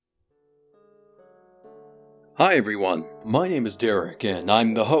Hi everyone, my name is Derek, and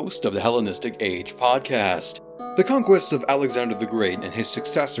I'm the host of the Hellenistic Age podcast. The conquests of Alexander the Great and his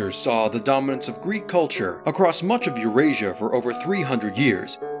successors saw the dominance of Greek culture across much of Eurasia for over 300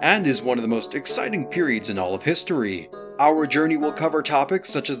 years, and is one of the most exciting periods in all of history. Our journey will cover topics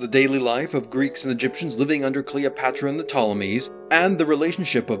such as the daily life of Greeks and Egyptians living under Cleopatra and the Ptolemies, and the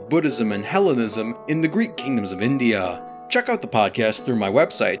relationship of Buddhism and Hellenism in the Greek kingdoms of India. Check out the podcast through my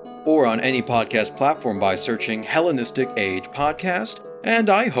website, or on any podcast platform by searching Hellenistic Age Podcast, and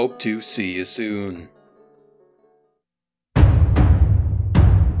I hope to see you soon.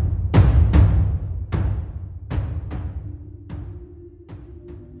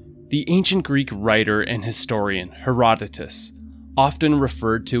 The ancient Greek writer and historian Herodotus, often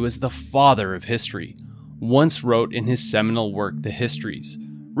referred to as the father of history, once wrote in his seminal work The Histories,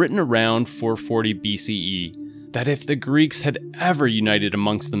 written around 440 BCE, that if the Greeks had ever united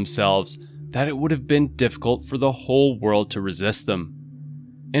amongst themselves, that it would have been difficult for the whole world to resist them.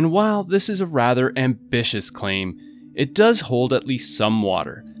 And while this is a rather ambitious claim, it does hold at least some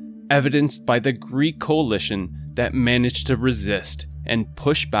water, evidenced by the Greek coalition that managed to resist and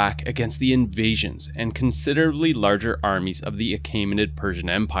push back against the invasions and considerably larger armies of the Achaemenid Persian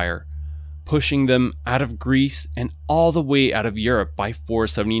Empire, pushing them out of Greece and all the way out of Europe by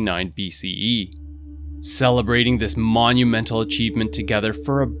 479 BCE. Celebrating this monumental achievement together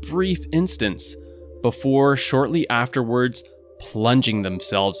for a brief instance, before shortly afterwards plunging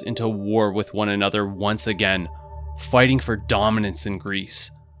themselves into war with one another once again, fighting for dominance in Greece.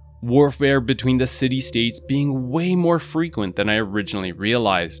 Warfare between the city-states being way more frequent than I originally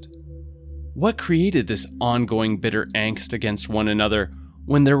realized. What created this ongoing bitter angst against one another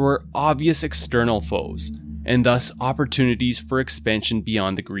when there were obvious external foes, and thus opportunities for expansion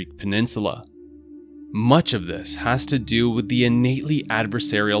beyond the Greek peninsula? Much of this has to do with the innately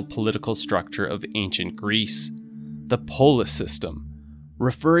adversarial political structure of ancient Greece, the polis system,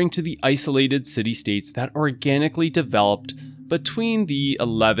 referring to the isolated city-states that organically developed between the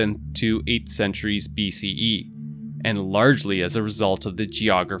 11th to 8th centuries BCE, and largely as a result of the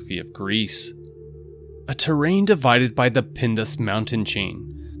geography of Greece. A terrain divided by the Pindus mountain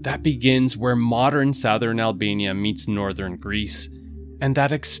chain that begins where modern southern Albania meets northern Greece, and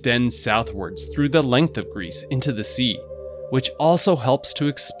that extends southwards through the length of Greece into the sea, which also helps to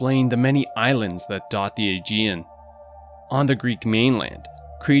explain the many islands that dot the Aegean. On the Greek mainland,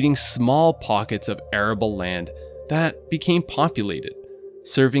 creating small pockets of arable land that became populated,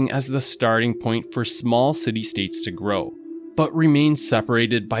 serving as the starting point for small city-states to grow, but remained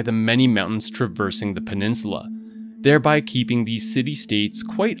separated by the many mountains traversing the peninsula, thereby keeping these city-states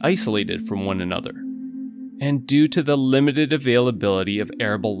quite isolated from one another. And due to the limited availability of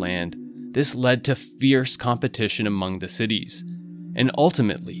arable land, this led to fierce competition among the cities, and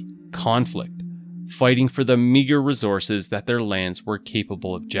ultimately, conflict, fighting for the meager resources that their lands were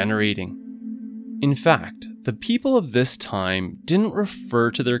capable of generating. In fact, the people of this time didn't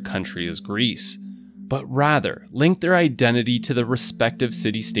refer to their country as Greece, but rather linked their identity to the respective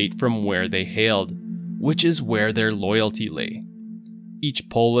city-state from where they hailed, which is where their loyalty lay. Each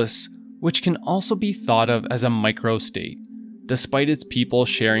polis, which can also be thought of as a microstate, despite its people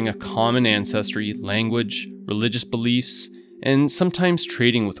sharing a common ancestry, language, religious beliefs, and sometimes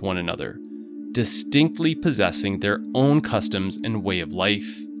trading with one another, distinctly possessing their own customs and way of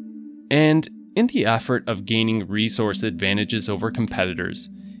life. And in the effort of gaining resource advantages over competitors,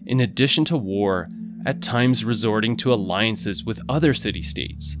 in addition to war, at times resorting to alliances with other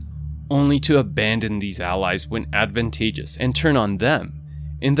city-states, only to abandon these allies when advantageous and turn on them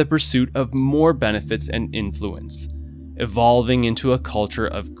in the pursuit of more benefits and influence, evolving into a culture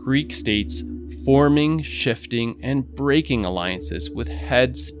of Greek states forming, shifting, and breaking alliances with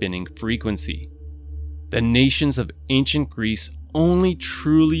head-spinning frequency. The nations of ancient Greece only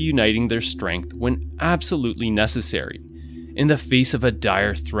truly uniting their strength when absolutely necessary, in the face of a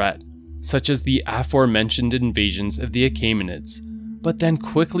dire threat, such as the aforementioned invasions of the Achaemenids, but then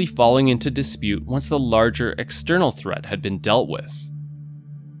quickly falling into dispute once the larger external threat had been dealt with.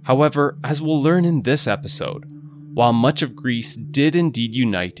 However, as we'll learn in this episode, while much of Greece did indeed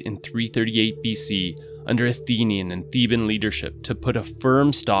unite in 338 BC under Athenian and Theban leadership to put a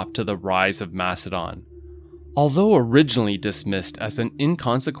firm stop to the rise of Macedon, although originally dismissed as an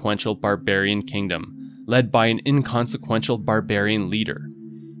inconsequential barbarian kingdom led by an inconsequential barbarian leader,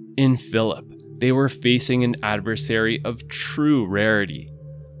 in Philip they were facing an adversary of true rarity,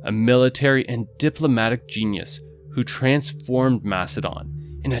 a military and diplomatic genius who transformed Macedon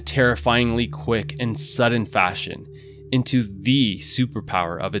in a terrifyingly quick and sudden fashion into the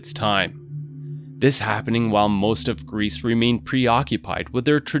superpower of its time. This happening while most of Greece remained preoccupied with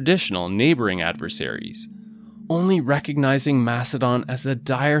their traditional neighboring adversaries, only recognizing Macedon as the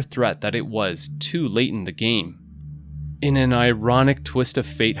dire threat that it was too late in the game. In an ironic twist of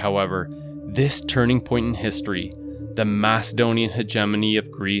fate, however, this turning point in history, the Macedonian hegemony of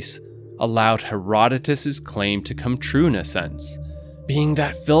Greece, allowed Herodotus' claim to come true in a sense, being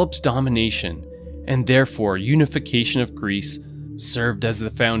that Philip's domination, and therefore unification of Greece, served as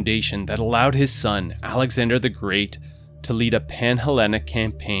the foundation that allowed his son, Alexander the Great, to lead a pan-Hellenic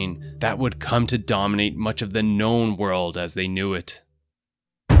campaign that would come to dominate much of the known world as they knew it.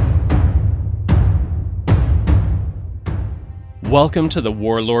 Welcome to the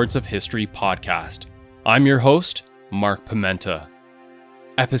Warlords of History podcast. I'm your host, Mark Pimenta.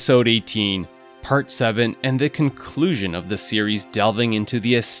 Episode 18, Part 7, and the conclusion of the series delving into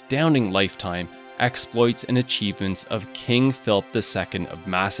the astounding lifetime, exploits, and achievements of King Philip II of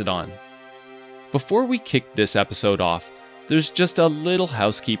Macedon. Before we kick this episode off, there's just a little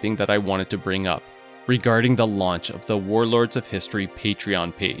housekeeping that I wanted to bring up regarding the launch of the Warlords of History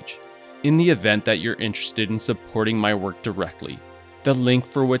Patreon page. In the event that you're interested in supporting my work directly, the link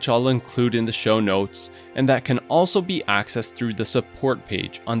for which I'll include in the show notes, and that can also be accessed through the support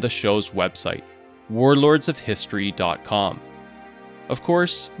page on the show's website, warlordsofhistory.com. Of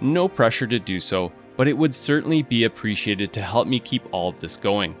course, no pressure to do so, but it would certainly be appreciated to help me keep all of this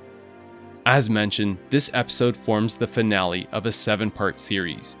going. As mentioned, this episode forms the finale of a 7-part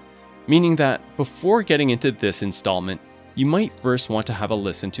series, meaning that before getting into this installment, you might first want to have a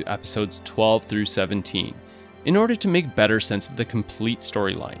listen to episodes 12 through 17 in order to make better sense of the complete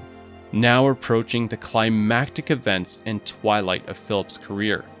storyline, now approaching the climactic events and twilight of Philip's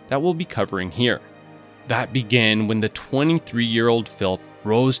career that we'll be covering here. That began when the 23-year-old Philip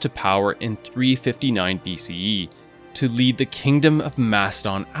rose to power in 359 BCE to lead the Kingdom of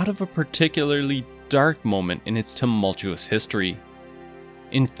Macedon out of a particularly dark moment in its tumultuous history.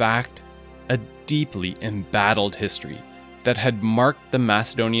 In fact, a deeply embattled history that had marked the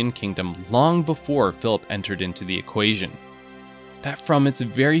Macedonian kingdom long before Philip entered into the equation. That from its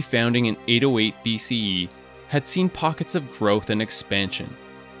very founding in 808 BCE had seen pockets of growth and expansion,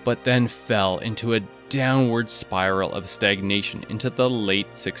 but then fell into a downward spiral of stagnation into the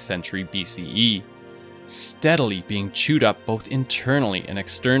late 6th century BCE, steadily being chewed up both internally and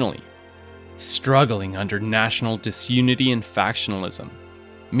externally, struggling under national disunity and factionalism,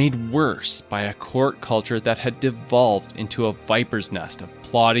 made worse by a court culture that had devolved into a viper's nest of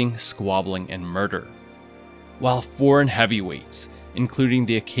plotting, squabbling, and murder. While foreign heavyweights, including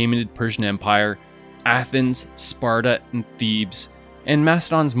the Achaemenid Persian Empire, Athens, Sparta, and Thebes, and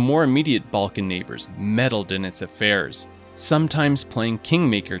Macedon's more immediate Balkan neighbors, meddled in its affairs, sometimes playing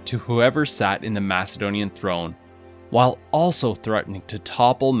kingmaker to whoever sat in the Macedonian throne, while also threatening to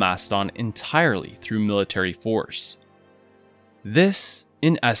topple Macedon entirely through military force. This,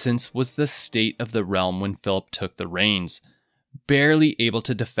 in essence, was the state of the realm when Philip took the reins, barely able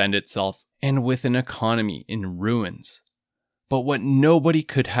to defend itself and with an economy in ruins. But what nobody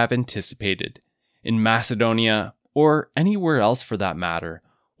could have anticipated, in Macedonia, or anywhere else for that matter,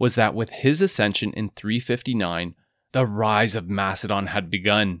 was that with his ascension in 359, the rise of Macedon had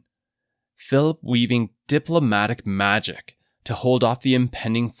begun. Philip weaving diplomatic magic to hold off the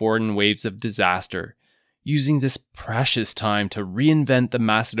impending foreign waves of disaster, using this precious time to reinvent the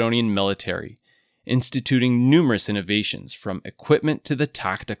Macedonian military, instituting numerous innovations from equipment to the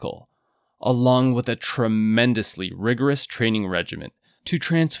tactical, along with a tremendously rigorous training regimen to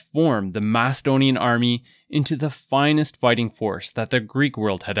transform the Macedonian army into the finest fighting force that the Greek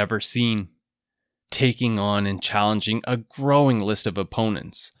world had ever seen. Taking on and challenging a growing list of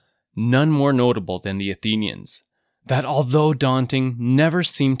opponents, none more notable than the Athenians, that although daunting, never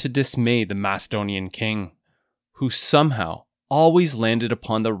seemed to dismay the Macedonian king, who somehow always landed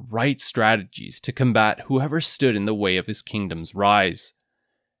upon the right strategies to combat whoever stood in the way of his kingdom's rise,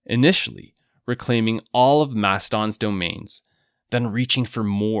 initially reclaiming all of Macedon's domains, then reaching for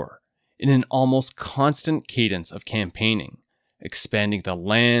more in an almost constant cadence of campaigning, expanding the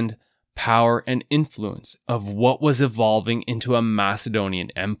land, power, and influence of what was evolving into a Macedonian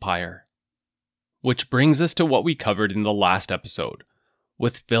empire. Which brings us to what we covered in the last episode,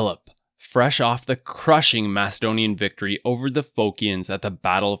 with Philip, fresh off the crushing Macedonian victory over the Phocians at the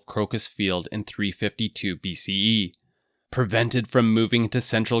Battle of Crocus Field in 352 BCE, prevented from moving into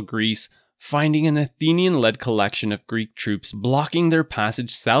central Greece, finding an Athenian-led collection of Greek troops blocking their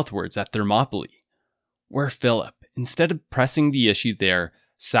passage southwards at Thermopylae, where Philip, instead of pressing the issue there,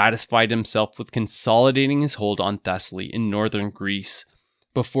 satisfied himself with consolidating his hold on Thessaly in northern Greece,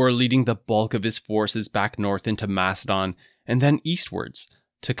 before leading the bulk of his forces back north into Macedon and then eastwards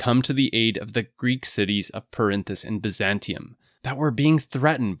to come to the aid of the Greek cities of Perinthus and Byzantium that were being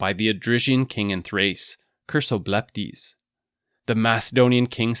threatened by the Odrysian king in Thrace, Chersobleptes. The Macedonian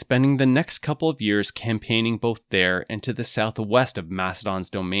king spending the next couple of years campaigning both there and to the southwest of Macedon's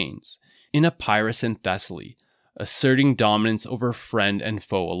domains, in Epirus and Thessaly, asserting dominance over friend and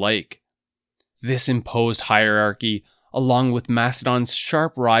foe alike. This imposed hierarchy, along with Macedon's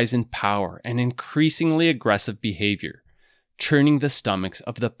sharp rise in power and increasingly aggressive behavior, churning the stomachs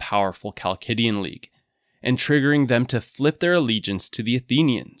of the powerful Chalcidian League, and triggering them to flip their allegiance to the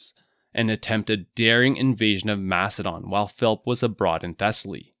Athenians, and attempt a daring invasion of Macedon while Philip was abroad in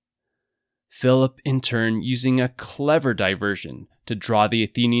Thessaly. Philip, in turn, using a clever diversion to draw the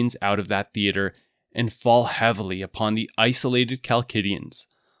Athenians out of that theater and fall heavily upon the isolated Chalcidians,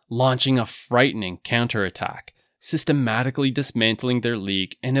 launching a frightening counterattack, systematically dismantling their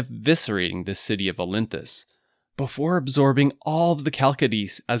league and eviscerating the city of Olynthus, before absorbing all of the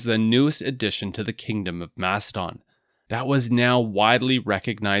Chalcidice as the newest addition to the kingdom of Macedon, that was now widely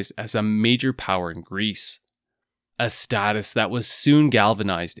recognized as a major power in Greece. A status that was soon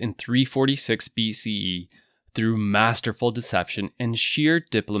galvanized in 346 BCE through masterful deception and sheer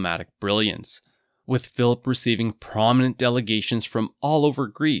diplomatic brilliance, with Philip receiving prominent delegations from all over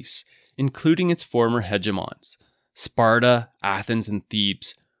Greece, including its former hegemons, Sparta, Athens, and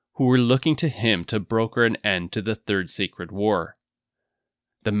Thebes, who were looking to him to broker an end to the Third Sacred War.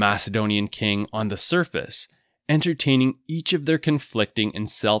 The Macedonian king, on the surface, entertaining each of their conflicting and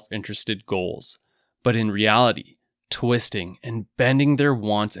self-interested goals, but in reality, twisting and bending their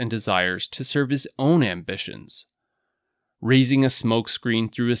wants and desires to serve his own ambitions, raising a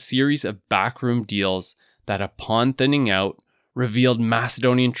smokescreen through a series of backroom deals that, upon thinning out, revealed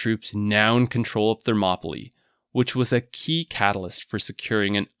Macedonian troops now in control of Thermopylae, which was a key catalyst for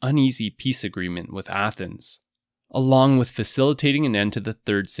securing an uneasy peace agreement with Athens, along with facilitating an end to the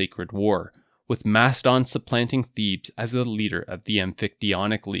Third Sacred War, with Macedon supplanting Thebes as the leader of the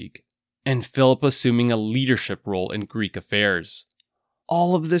Amphictyonic League, and Philip assuming a leadership role in Greek affairs.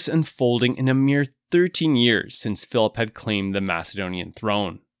 All of this unfolding in a mere 13 years since Philip had claimed the Macedonian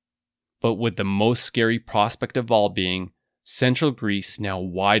throne. But with the most scary prospect of all being central Greece now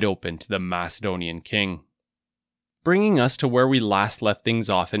wide open to the Macedonian king. Bringing us to where we last left things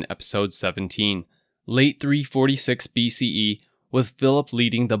off in episode 17, late 346 BCE, with Philip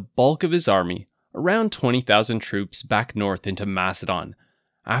leading the bulk of his army, around 20,000 troops, back north into Macedon,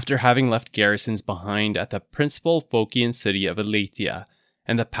 after having left garrisons behind at the principal Phocian city of Elathia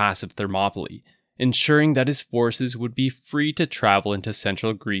and the pass of Thermopylae, ensuring that his forces would be free to travel into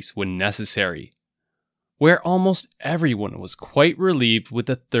central Greece when necessary, where almost everyone was quite relieved with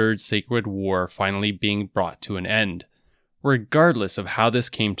the Third Sacred War finally being brought to an end, regardless of how this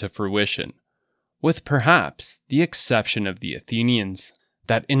came to fruition, with perhaps the exception of the Athenians,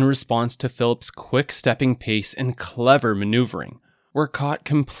 that in response to Philip's quick-stepping pace and clever maneuvering, were caught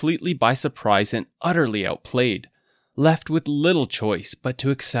completely by surprise and utterly outplayed, left with little choice but to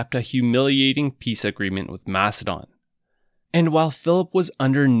accept a humiliating peace agreement with Macedon. And while Philip was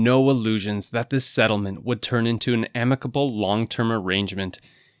under no illusions that this settlement would turn into an amicable long-term arrangement,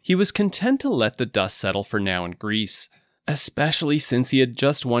 he was content to let the dust settle for now in Greece, especially since he had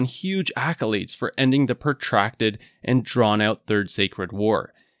just won huge accolades for ending the protracted and drawn-out Third Sacred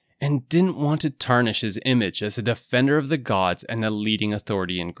War, and didn't want to tarnish his image as a defender of the gods and a leading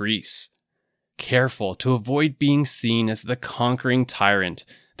authority in Greece, careful to avoid being seen as the conquering tyrant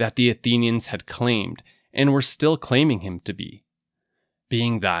that the Athenians had claimed and were still claiming him to be.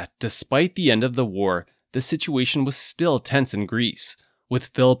 Being that, despite the end of the war, the situation was still tense in Greece, with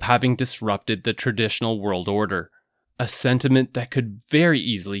Philip having disrupted the traditional world order, a sentiment that could very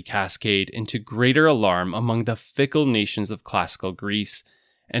easily cascade into greater alarm among the fickle nations of classical Greece,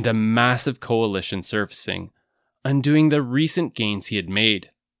 and a massive coalition surfacing, undoing the recent gains he had made.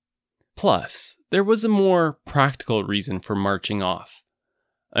 Plus, there was a more practical reason for marching off.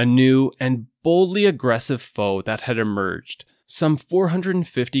 A new and boldly aggressive foe that had emerged, some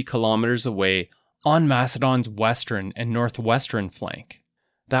 450 kilometers away on Macedon's western and northwestern flank,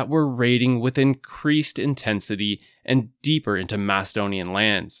 that were raiding with increased intensity and deeper into Macedonian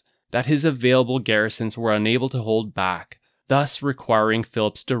lands, that his available garrisons were unable to hold back, thus requiring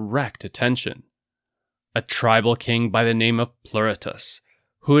Philip's direct attention. A tribal king by the name of Pleurotus,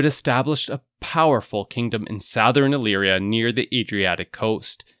 who had established a powerful kingdom in southern Illyria near the Adriatic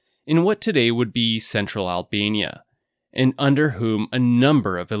coast, in what today would be central Albania, and under whom a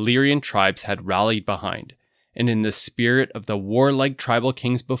number of Illyrian tribes had rallied behind, and in the spirit of the warlike tribal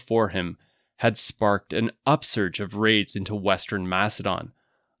kings before him, had sparked an upsurge of raids into western Macedon,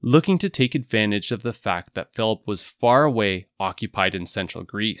 looking to take advantage of the fact that Philip was far away, occupied in central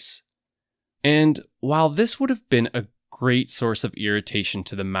Greece. And while this would have been a great source of irritation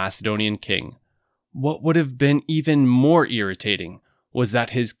to the Macedonian king, What would have been even more irritating was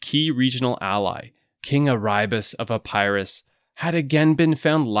that his key regional ally, King Aribas of Epirus, had again been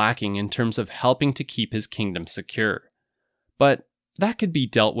found lacking in terms of helping to keep his kingdom secure. But that could be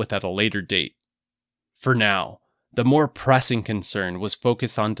dealt with at a later date. For now, the more pressing concern was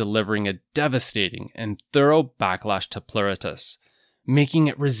focused on delivering a devastating and thorough backlash to Pleurotus, making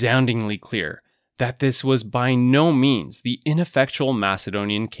it resoundingly clear that this was by no means the ineffectual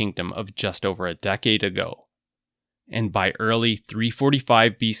Macedonian kingdom of just over a decade ago. And by early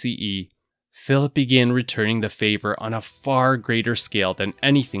 345 BCE, Philip began returning the favor on a far greater scale than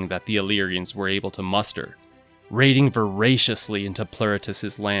anything that the Illyrians were able to muster, raiding voraciously into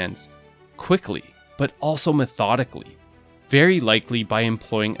Pleurotus's lands, quickly but also methodically, very likely by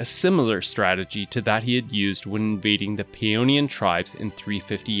employing a similar strategy to that he had used when invading the Paeonian tribes in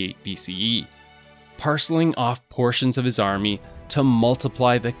 358 BCE, parceling off portions of his army to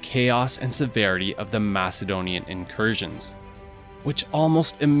multiply the chaos and severity of the Macedonian incursions, which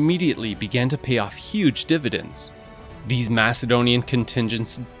almost immediately began to pay off huge dividends, these Macedonian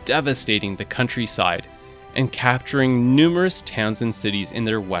contingents devastating the countryside and capturing numerous towns and cities in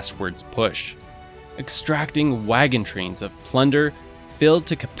their westwards push, extracting wagon trains of plunder filled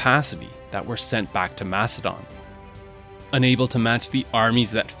to capacity that were sent back to Macedon. Unable to match the armies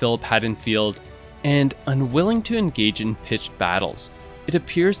that Philip had in field, and unwilling to engage in pitched battles, it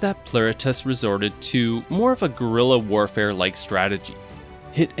appears that Pleurotus resorted to more of a guerrilla warfare-like strategy,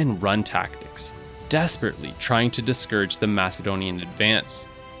 hit-and-run tactics, desperately trying to discourage the Macedonian advance,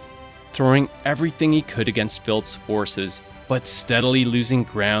 throwing everything he could against Philip's forces, but steadily losing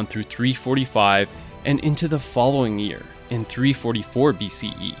ground through 345 and into the following year, in 344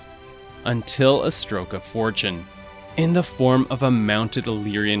 BCE, until a stroke of fortune, in the form of a mounted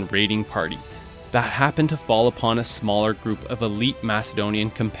Illyrian raiding party that happened to fall upon a smaller group of elite Macedonian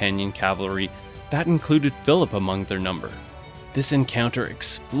companion cavalry that included Philip among their number. This encounter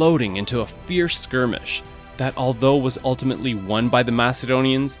exploding into a fierce skirmish that, although was ultimately won by the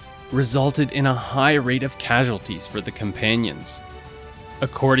Macedonians, resulted in a high rate of casualties for the companions.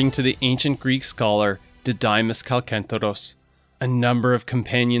 According to the ancient Greek scholar Didymus Kalkenthoros, a number of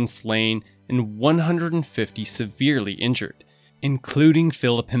companions slain and 150 severely injured, including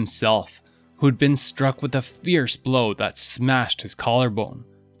Philip himself, who had been struck with a fierce blow that smashed his collarbone,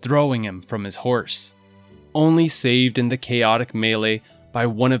 throwing him from his horse, only saved in the chaotic melee by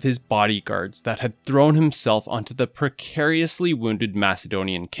one of his bodyguards that had thrown himself onto the precariously wounded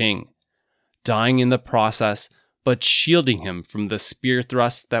Macedonian king, dying in the process but shielding him from the spear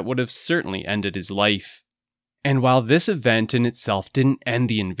thrusts that would have certainly ended his life. And while this event in itself didn't end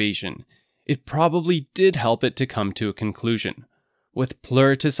the invasion, it probably did help it to come to a conclusion, with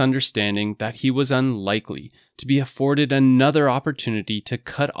Pleurotus understanding that he was unlikely to be afforded another opportunity to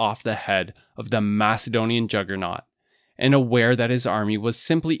cut off the head of the Macedonian juggernaut, and aware that his army was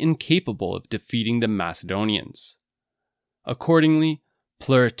simply incapable of defeating the Macedonians. Accordingly,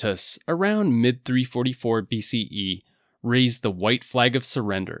 Pleurotus, around mid-344 BCE, raised the white flag of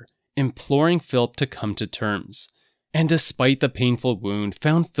surrender, imploring Philip to come to terms, and despite the painful wound,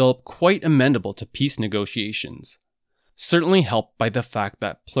 found Philip quite amenable to peace negotiations, certainly helped by the fact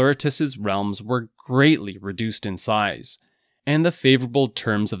that Pleurotus's realms were greatly reduced in size, and the favorable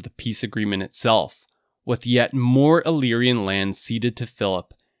terms of the peace agreement itself, with yet more Illyrian lands ceded to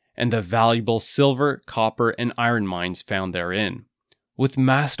Philip, and the valuable silver, copper, and iron mines found therein, with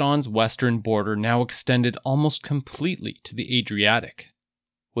Macedon's western border now extended almost completely to the Adriatic.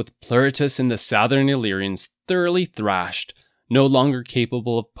 With Pleurotus and the southern Illyrians thoroughly thrashed, no longer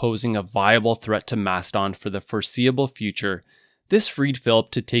capable of posing a viable threat to Macedon for the foreseeable future, this freed Philip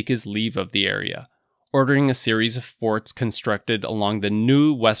to take his leave of the area, ordering a series of forts constructed along the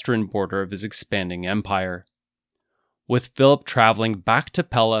new western border of his expanding empire. With Philip traveling back to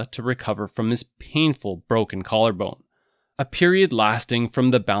Pella to recover from his painful broken collarbone, a period lasting from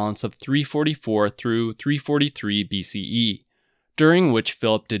the balance of 344 through 343 BCE, during which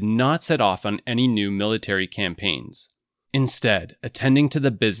Philip did not set off on any new military campaigns, instead attending to the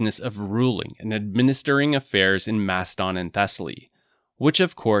business of ruling and administering affairs in Macedon and Thessaly, which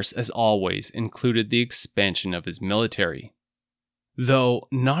of course, as always, included the expansion of his military. Though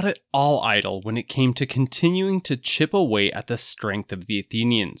not at all idle when it came to continuing to chip away at the strength of the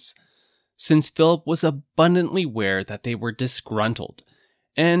Athenians, since Philip was abundantly aware that they were disgruntled,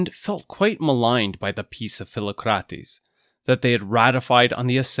 and felt quite maligned by the Peace of Philocrates, that they had ratified on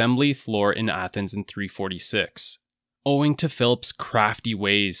the assembly floor in Athens in 346, owing to Philip's crafty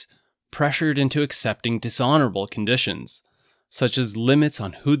ways, pressured into accepting dishonorable conditions, such as limits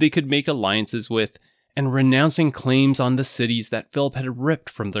on who they could make alliances with, and renouncing claims on the cities that Philip had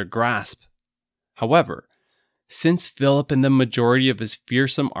ripped from their grasp. However, since Philip and the majority of his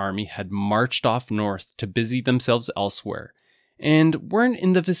fearsome army had marched off north to busy themselves elsewhere, and weren't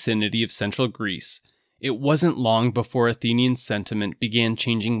in the vicinity of central Greece, it wasn't long before Athenian sentiment began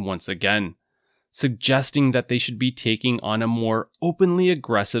changing once again, suggesting that they should be taking on a more openly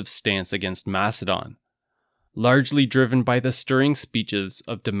aggressive stance against Macedon, largely driven by the stirring speeches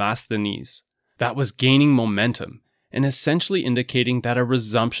of Demosthenes that was gaining momentum and essentially indicating that a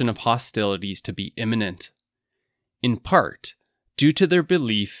resumption of hostilities to be imminent. In part, due to their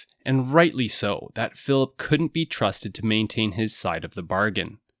belief, and rightly so, that Philip couldn't be trusted to maintain his side of the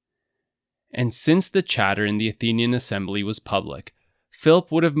bargain. And since the chatter in the Athenian assembly was public,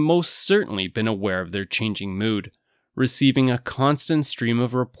 Philip would have most certainly been aware of their changing mood, receiving a constant stream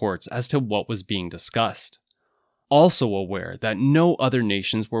of reports as to what was being discussed. Also aware that no other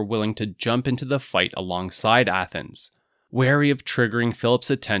nations were willing to jump into the fight alongside Athens, wary of triggering Philip's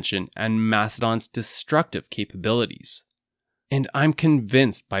attention and Macedon's destructive capabilities. And I'm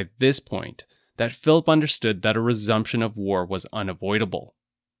convinced by this point that Philip understood that a resumption of war was unavoidable.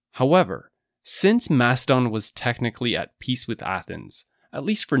 However, since Macedon was technically at peace with Athens, at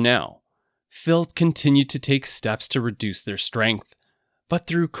least for now, Philip continued to take steps to reduce their strength, but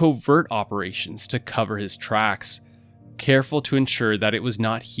through covert operations to cover his tracks, careful to ensure that it was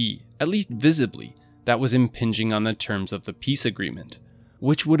not he, at least visibly, that was impinging on the terms of the peace agreement,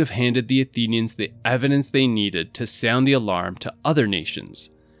 which would have handed the Athenians the evidence they needed to sound the alarm to other nations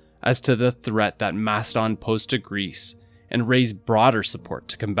as to the threat that Macedon posed to Greece and raise broader support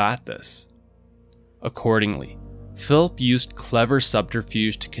to combat this. Accordingly, Philip used clever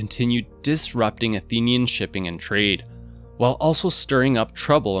subterfuge to continue disrupting Athenian shipping and trade, while also stirring up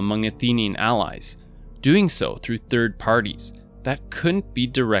trouble among Athenian allies, doing so through third parties that couldn't be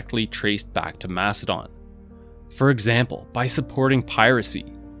directly traced back to Macedon. For example, by supporting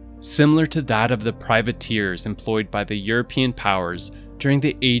piracy, similar to that of the privateers employed by the European powers during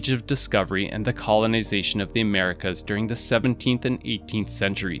the Age of Discovery and the colonization of the Americas during the 17th and 18th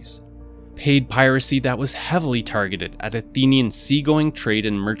centuries. Paid piracy that was heavily targeted at Athenian seagoing trade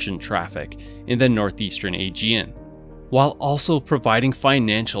and merchant traffic in the northeastern Aegean, while also providing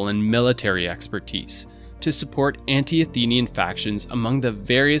financial and military expertise to support anti-Athenian factions among the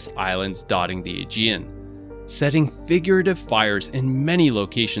various islands dotting the Aegean, setting figurative fires in many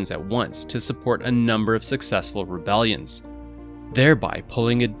locations at once to support a number of successful rebellions, thereby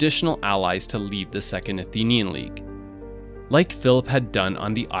pulling additional allies to leave the Second Athenian League. Like Philip had done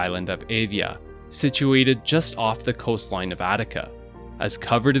on the island of Evia, situated just off the coastline of Attica, as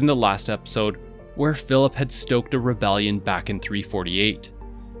covered in the last episode, where Philip had stoked a rebellion back in 348.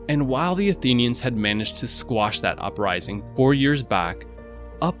 And while the Athenians had managed to squash that uprising 4 years back,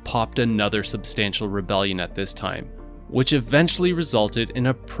 up popped another substantial rebellion at this time, which eventually resulted in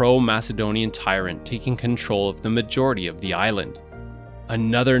a pro-Macedonian tyrant taking control of the majority of the island.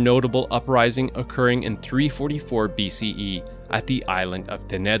 Another notable uprising occurring in 344 BCE at the island of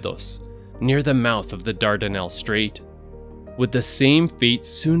Tenedos, near the mouth of the Dardanelles Strait, with the same fate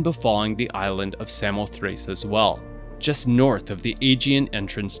soon befalling the island of Samothrace as well, just north of the Aegean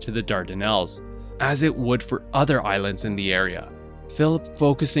entrance to the Dardanelles, as it would for other islands in the area, Philip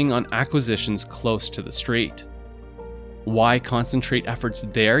focusing on acquisitions close to the strait. Why concentrate efforts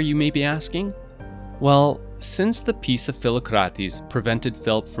there, you may be asking? Well, since the Peace of Philocrates prevented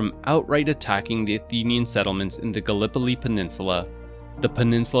Philip from outright attacking the Athenian settlements in the Gallipoli Peninsula, the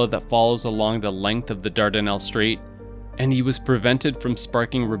peninsula that follows along the length of the Dardanelles Strait, and he was prevented from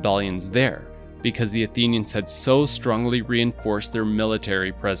sparking rebellions there because the Athenians had so strongly reinforced their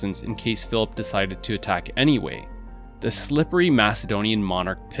military presence in case Philip decided to attack anyway, the slippery Macedonian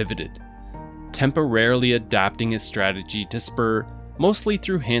monarch pivoted, temporarily adapting his strategy to spur, mostly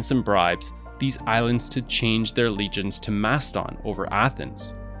through handsome bribes, these islands to change their allegiance to Macedon over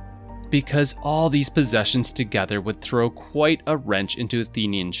Athens, because all these possessions together would throw quite a wrench into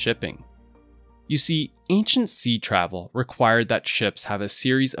Athenian shipping. You see, ancient sea travel required that ships have a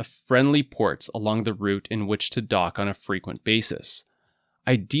series of friendly ports along the route in which to dock on a frequent basis,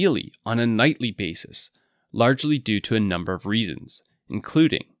 ideally on a nightly basis, largely due to a number of reasons,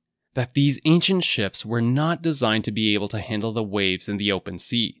 including that these ancient ships were not designed to be able to handle the waves in the open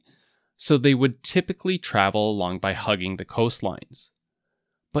sea, so they would typically travel along by hugging the coastlines.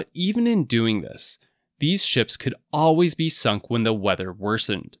 But even in doing this, these ships could always be sunk when the weather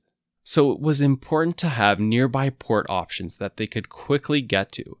worsened, so it was important to have nearby port options that they could quickly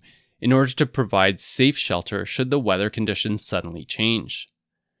get to in order to provide safe shelter should the weather conditions suddenly change.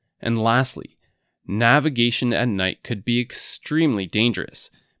 And lastly, navigation at night could be extremely dangerous,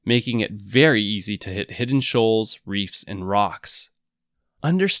 making it very easy to hit hidden shoals, reefs, and rocks.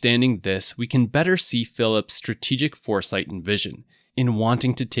 Understanding this, we can better see Philip's strategic foresight and vision in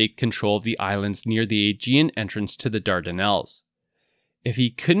wanting to take control of the islands near the Aegean entrance to the Dardanelles. If he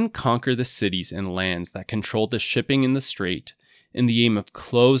couldn't conquer the cities and lands that controlled the shipping in the strait, in the aim of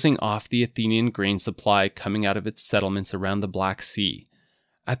closing off the Athenian grain supply coming out of its settlements around the Black Sea,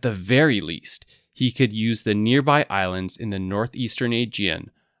 at the very least, he could use the nearby islands in the northeastern Aegean,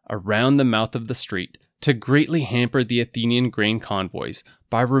 around the mouth of the strait, to greatly hamper the Athenian grain convoys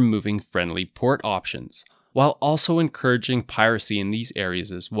by removing friendly port options, while also encouraging piracy in these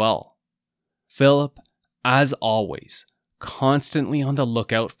areas as well. Philip, as always, constantly on the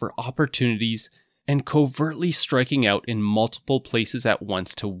lookout for opportunities and covertly striking out in multiple places at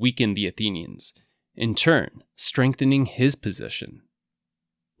once to weaken the Athenians, in turn strengthening his position.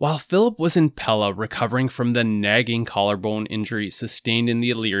 While Philip was in Pella recovering from the nagging collarbone injury sustained in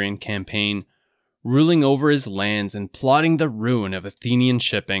the Illyrian campaign, ruling over his lands and plotting the ruin of Athenian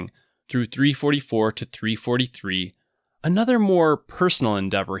shipping through 344 to 343, another more personal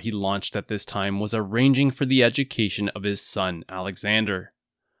endeavor he launched at this time was arranging for the education of his son Alexander,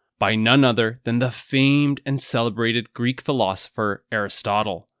 by none other than the famed and celebrated Greek philosopher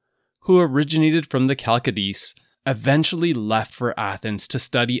Aristotle, who originated from the Chalcidice, eventually left for Athens to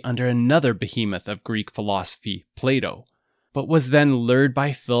study under another behemoth of Greek philosophy, Plato, but was then lured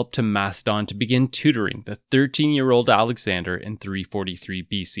by Philip to Macedon to begin tutoring the 13-year-old Alexander in 343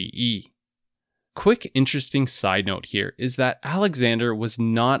 BCE. Quick interesting side note here is that Alexander was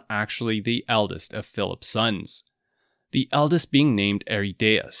not actually the eldest of Philip's sons, the eldest being named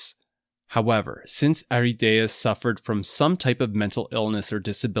Aridaeus. However, since Aridaeus suffered from some type of mental illness or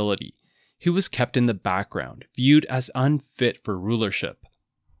disability, he was kept in the background, viewed as unfit for rulership.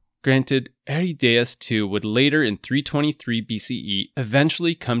 Granted, Aridaeus too would later in 323 BCE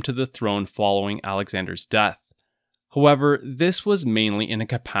eventually come to the throne following Alexander's death. However, this was mainly in a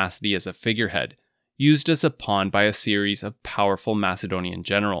capacity as a figurehead, used as a pawn by a series of powerful Macedonian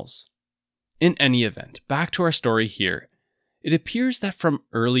generals. In any event, back to our story here. It appears that from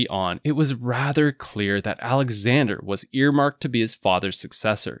early on, it was rather clear that Alexander was earmarked to be his father's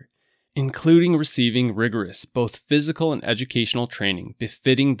successor, including receiving rigorous both physical and educational training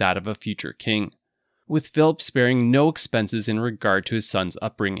befitting that of a future king, with Philip sparing no expenses in regard to his son's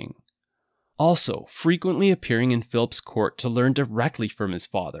upbringing. Also, frequently appearing in Philip's court to learn directly from his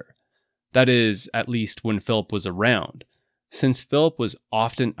father. That is, at least when Philip was around, since Philip was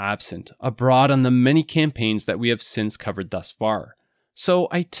often absent abroad on the many campaigns that we have since covered thus far, so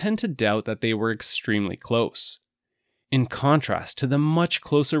I tend to doubt that they were extremely close. In contrast to the much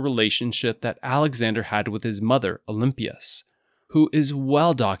closer relationship that Alexander had with his mother, Olympias, who is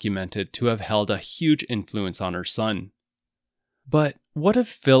well documented to have held a huge influence on her son. But what of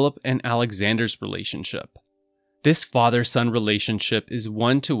Philip and Alexander's relationship? This father-son relationship is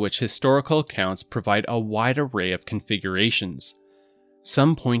one to which historical accounts provide a wide array of configurations,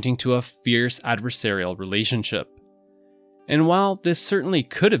 some pointing to a fierce adversarial relationship. And while this certainly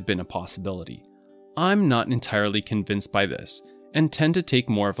could have been a possibility, I'm not entirely convinced by this and tend to take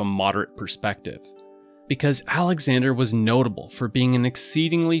more of a moderate perspective, because Alexander was notable for being an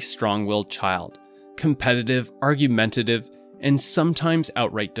exceedingly strong-willed child, competitive, argumentative, and sometimes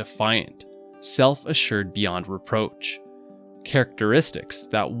outright defiant, self-assured beyond reproach, characteristics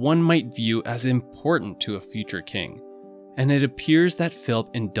that one might view as important to a future king, and it appears that Philip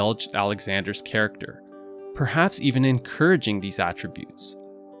indulged Alexander's character, perhaps even encouraging these attributes.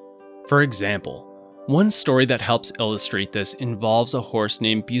 For example, one story that helps illustrate this involves a horse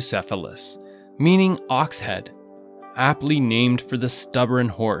named Bucephalus, meaning ox head, aptly named for the stubborn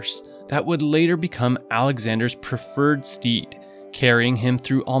horse that would later become Alexander's preferred steed, carrying him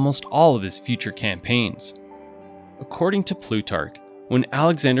through almost all of his future campaigns. According to Plutarch, when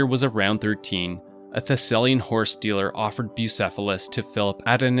Alexander was around 13, a Thessalian horse dealer offered Bucephalus to Philip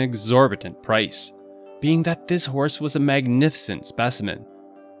at an exorbitant price, being that this horse was a magnificent specimen.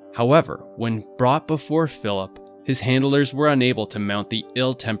 However, when brought before Philip, his handlers were unable to mount the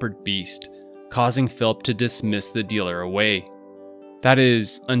ill-tempered beast, causing Philip to dismiss the dealer away. That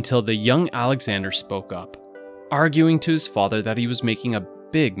is, until the young Alexander spoke up, arguing to his father that he was making a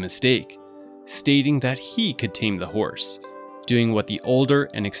big mistake, stating that he could tame the horse, doing what the older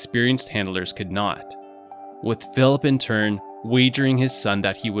and experienced handlers could not, with Philip in turn wagering his son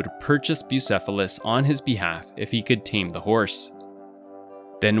that he would purchase Bucephalus on his behalf if he could tame the horse.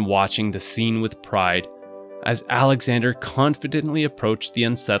 Then watching the scene with pride, as Alexander confidently approached the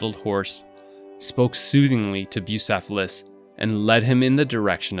unsettled horse, spoke soothingly to Bucephalus, and led him in the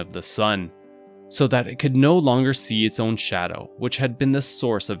direction of the sun, so that it could no longer see its own shadow, which had been the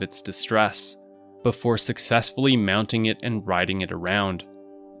source of its distress, before successfully mounting it and riding it around.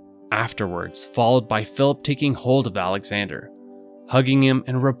 afterwards, followed by Philip taking hold of Alexander, hugging him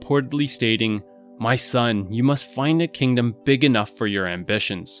and reportedly stating, "My son, you must find a kingdom big enough for your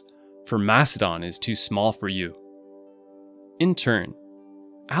ambitions, for Macedon is too small for you." In turn,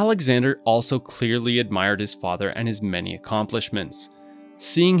 Alexander also clearly admired his father and his many accomplishments,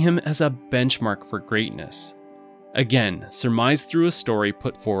 seeing him as a benchmark for greatness. Again, surmised through a story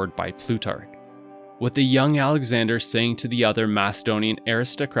put forward by Plutarch, with the young Alexander saying to the other Macedonian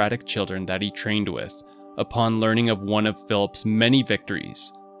aristocratic children that he trained with, upon learning of one of Philip's many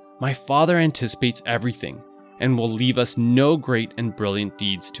victories, "My father anticipates everything, and will leave us no great and brilliant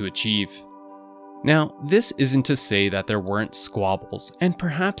deeds to achieve." Now, this isn't to say that there weren't squabbles, and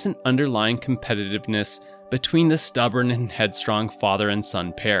perhaps an underlying competitiveness between the stubborn and headstrong father and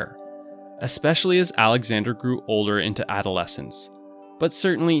son pair, especially as Alexander grew older into adolescence, but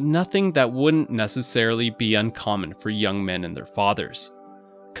certainly nothing that wouldn't necessarily be uncommon for young men and their fathers,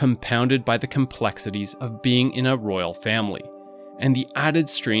 compounded by the complexities of being in a royal family, and the added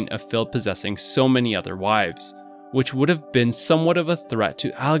strain of Philip possessing so many other wives, which would have been somewhat of a threat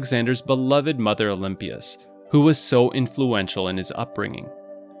to Alexander's beloved mother Olympias, who was so influential in his upbringing.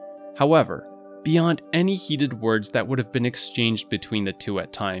 However, beyond any heated words that would have been exchanged between the two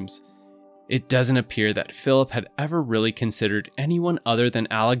at times, it doesn't appear that Philip had ever really considered anyone other than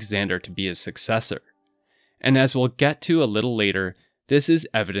Alexander to be his successor. And as we'll get to a little later, this is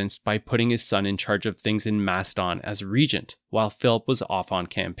evidenced by putting his son in charge of things in Macedon as regent, while Philip was off on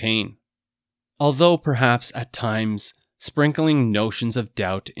campaign. Although perhaps at times sprinkling notions of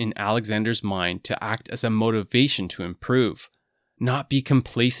doubt in Alexander's mind to act as a motivation to improve, not be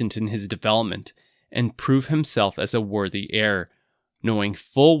complacent in his development, and prove himself as a worthy heir, knowing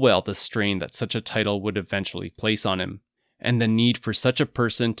full well the strain that such a title would eventually place on him, and the need for such a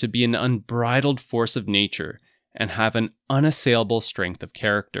person to be an unbridled force of nature and have an unassailable strength of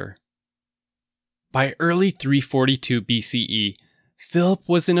character. By early 342 BCE, Philip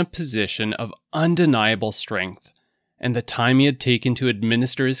was in a position of undeniable strength, and the time he had taken to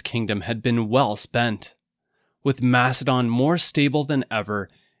administer his kingdom had been well spent. With Macedon more stable than ever,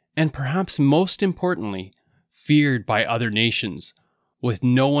 and perhaps most importantly, feared by other nations, with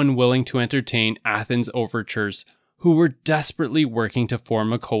no one willing to entertain Athens' overtures, who were desperately working to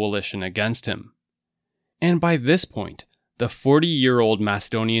form a coalition against him. And by this point, the 40-year-old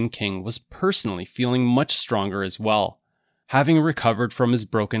Macedonian king was personally feeling much stronger as well, having recovered from his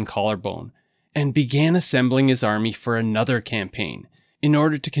broken collarbone, and began assembling his army for another campaign in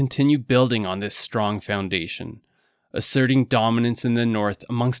order to continue building on this strong foundation, asserting dominance in the north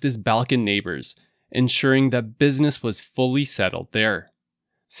amongst his Balkan neighbors, ensuring that business was fully settled there,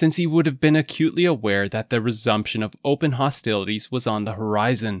 since he would have been acutely aware that the resumption of open hostilities was on the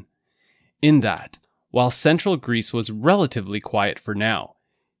horizon. In that, while central Greece was relatively quiet for now,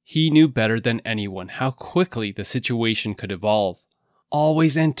 he knew better than anyone how quickly the situation could evolve,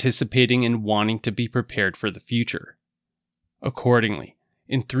 always anticipating and wanting to be prepared for the future. Accordingly,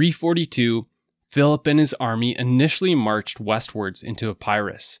 in 342, Philip and his army initially marched westwards into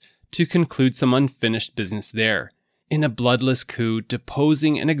Epirus to conclude some unfinished business there, in a bloodless coup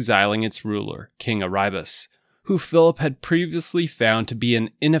deposing and exiling its ruler, King Aribas, who Philip had previously found to be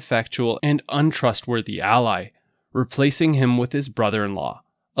an ineffectual and untrustworthy ally, replacing him with his brother-in-law,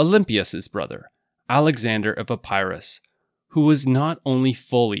 Olympias' brother, Alexander of Epirus, who was not only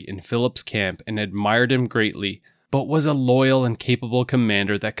fully in Philip's camp and admired him greatly, but was a loyal and capable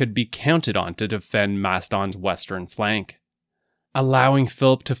commander that could be counted on to defend Macedon's western flank, allowing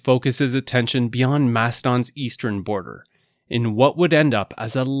Philip to focus his attention beyond Macedon's eastern border, in what would end up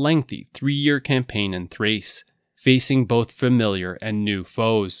as a lengthy 3-year campaign in Thrace, facing both familiar and new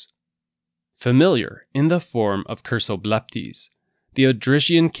foes. Familiar in the form of Chersobleptes, the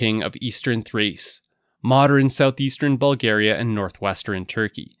Odrysian king of eastern Thrace, modern southeastern Bulgaria and northwestern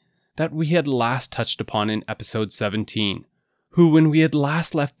Turkey, that we had last touched upon in episode 17, who when we had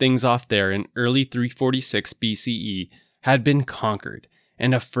last left things off there in early 346 BCE had been conquered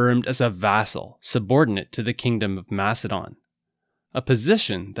and affirmed as a vassal subordinate to the kingdom of Macedon, a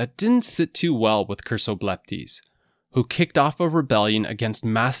position that didn't sit too well with Chersobleptes, who kicked off a rebellion against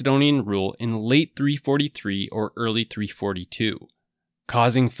Macedonian rule in late 343 or early 342,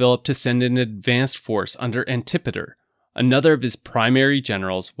 causing Philip to send an advanced force under Antipater, another of his primary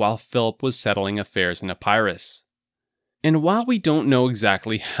generals, while Philip was settling affairs in Epirus. And while we don't know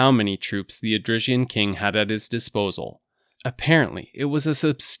exactly how many troops the Odrysian king had at his disposal, apparently it was a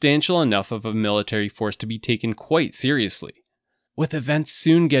substantial enough of a military force to be taken quite seriously, with events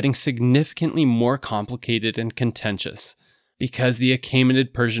soon getting significantly more complicated and contentious, because the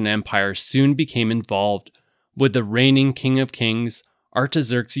Achaemenid Persian Empire soon became involved, with the reigning King of Kings,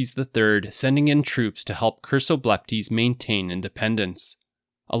 Artaxerxes III sending in troops to help Chersobleptes maintain independence.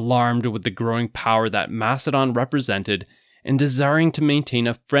 Alarmed with the growing power that Macedon represented and desiring to maintain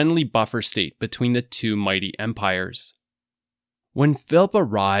a friendly buffer state between the two mighty empires. When Philip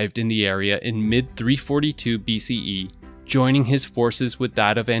arrived in the area in mid-342 BCE, joining his forces with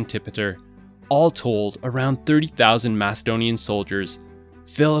that of Antipater, all told around 30,000 Macedonian soldiers,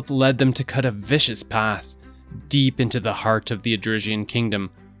 Philip led them to cut a vicious path deep into the heart of the Odrysian kingdom,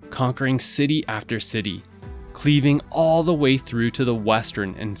 conquering city after city, cleaving all the way through to the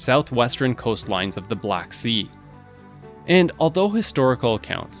western and southwestern coastlines of the Black Sea. And although historical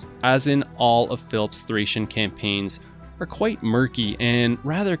accounts, as in all of Philip's Thracian campaigns, are quite murky and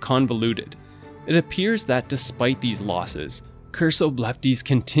rather convoluted, it appears that despite these losses, Chersobleptes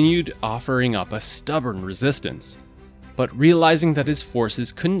continued offering up a stubborn resistance. But realizing that his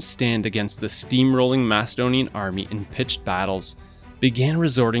forces couldn't stand against the steamrolling Macedonian army in pitched battles, began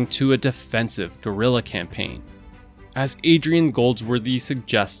resorting to a defensive guerrilla campaign. As Adrian Goldsworthy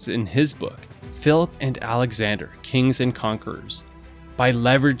suggests in his book, Philip and Alexander, Kings and Conquerors, by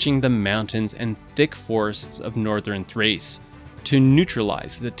leveraging the mountains and thick forests of northern Thrace to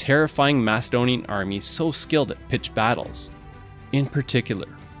neutralize the terrifying Macedonian army so skilled at pitched battles. In particular,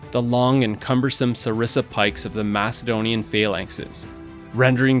 the long and cumbersome sarissa pikes of the Macedonian phalanxes,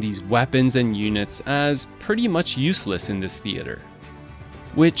 rendering these weapons and units as pretty much useless in this theater.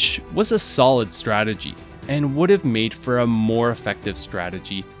 Which was a solid strategy, and would have made for a more effective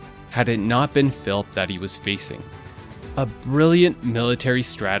strategy had it not been Philip that he was facing. A brilliant military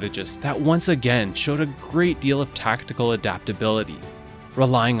strategist that once again showed a great deal of tactical adaptability,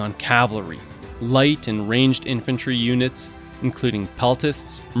 relying on cavalry, light and ranged infantry units, including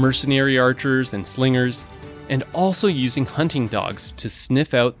peltists, mercenary archers, and slingers, and also using hunting dogs to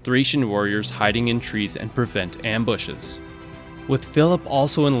sniff out Thracian warriors hiding in trees and prevent ambushes. With Philip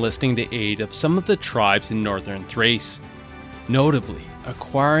also enlisting the aid of some of the tribes in northern Thrace, notably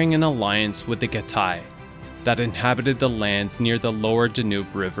acquiring an alliance with the Getae that inhabited the lands near the lower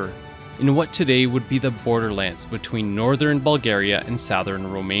Danube River, in what today would be the borderlands between northern Bulgaria and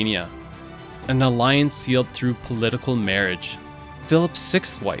southern Romania. An alliance sealed through political marriage. Philip's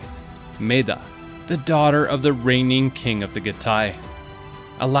sixth wife, Medea, the daughter of the reigning king of the Getae,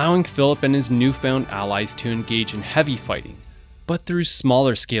 allowing Philip and his newfound allies to engage in heavy fighting, but through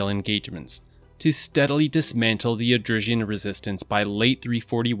smaller scale engagements, to steadily dismantle the Odrysian resistance by late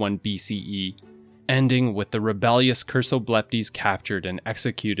 341 BCE, ending with the rebellious Chersobleptes captured and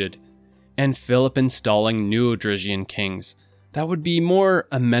executed, and Philip installing new Odrysian kings that would be more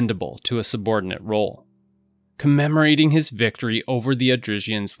amendable to a subordinate role. Commemorating his victory over the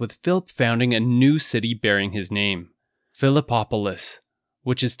Odrysians with Philip founding a new city bearing his name, Philippopolis,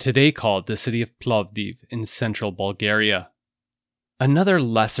 which is today called the city of Plovdiv in central Bulgaria. Another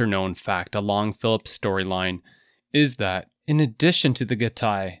lesser-known fact along Philip's storyline is that, in addition to the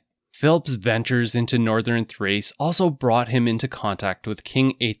Getae, Philip's ventures into northern Thrace also brought him into contact with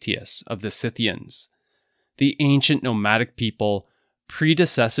King Aetius of the Scythians, the ancient nomadic people,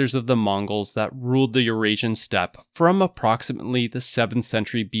 predecessors of the Mongols that ruled the Eurasian steppe from approximately the 7th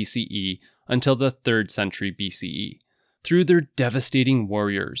century BCE until the 3rd century BCE, through their devastating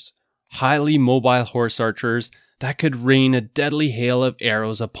warriors, highly mobile horse archers that could rain a deadly hail of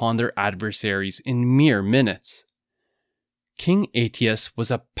arrows upon their adversaries in mere minutes. King Aetius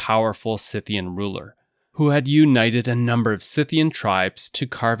was a powerful Scythian ruler who had united a number of Scythian tribes to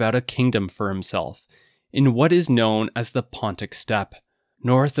carve out a kingdom for himself in what is known as the Pontic Steppe,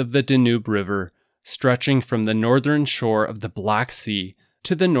 north of the Danube River, stretching from the northern shore of the Black Sea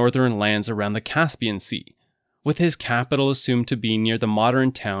to the northern lands around the Caspian Sea, with his capital assumed to be near the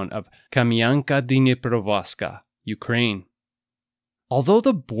modern town of Kamyanka-Dnipropetrovsk, Ukraine. Although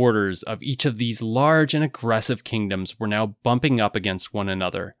the borders of each of these large and aggressive kingdoms were now bumping up against one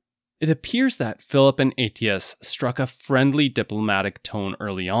another, it appears that Philip and Aetius struck a friendly diplomatic tone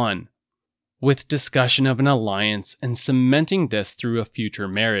early on, with discussion of an alliance and cementing this through a future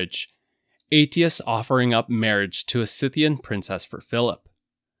marriage, Aetius offering up marriage to a Scythian princess for Philip.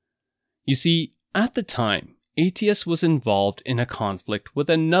 You see, at the time, Aetius was involved in a conflict with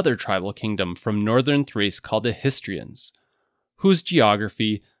another tribal kingdom from northern Thrace called the Histrians, whose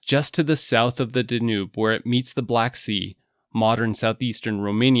geography, just to the south of the Danube where it meets the Black Sea, modern southeastern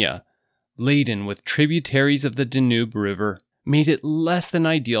Romania, laden with tributaries of the Danube River, made it less than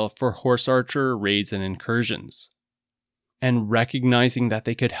ideal for horse archer raids and incursions. And recognizing that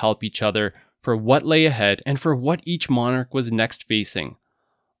they could help each other for what lay ahead and for what each monarch was next facing,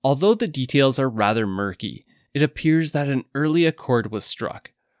 although the details are rather murky, it appears that an early accord was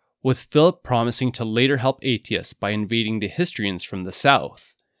struck, with Philip promising to later help Aetius by invading the Histrians from the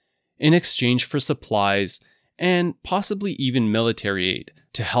south, in exchange for supplies and possibly even military aid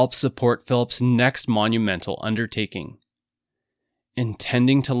to help support Philip's next monumental undertaking.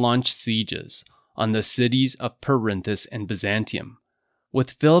 Intending to launch sieges on the cities of Perinthus and Byzantium,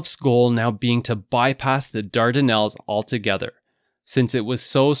 with Philip's goal now being to bypass the Dardanelles altogether, since it was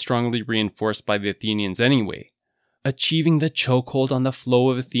so strongly reinforced by the Athenians anyway, achieving the chokehold on the flow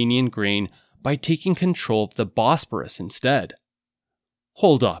of Athenian grain by taking control of the Bosporus instead.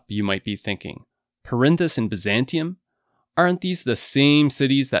 Hold up, you might be thinking. Perinthus and Byzantium? Aren't these the same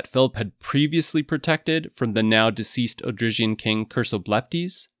cities that Philip had previously protected from the now deceased Odrysian king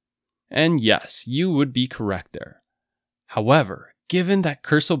Chersobleptes? And yes, you would be correct there. However, given that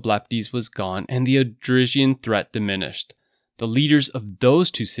Chersobleptes was gone and the Odrysian threat diminished, the leaders of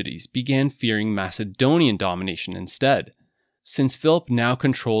those two cities began fearing Macedonian domination instead, since Philip now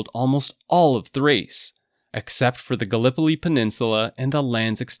controlled almost all of Thrace, except for the Gallipoli Peninsula and the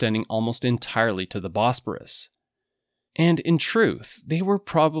lands extending almost entirely to the Bosporus. And in truth, they were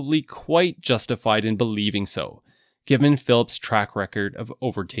probably quite justified in believing so, given Philip's track record of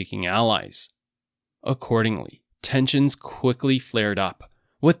overtaking allies. Accordingly, tensions quickly flared up,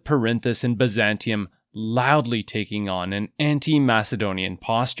 with Perinthus and Byzantium loudly taking on an anti-Macedonian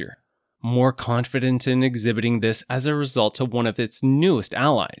posture, more confident in exhibiting this as a result of one of its newest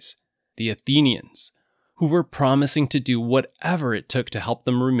allies, the Athenians, who were promising to do whatever it took to help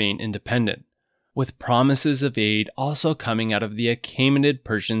them remain independent, with promises of aid also coming out of the Achaemenid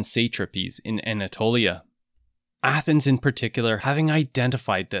Persian satrapies in Anatolia. Athens in particular having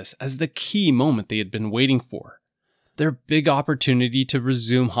identified this as the key moment they had been waiting for, their big opportunity to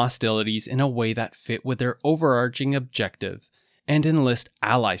resume hostilities in a way that fit with their overarching objective and enlist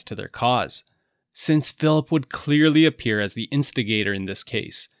allies to their cause, since Philip would clearly appear as the instigator in this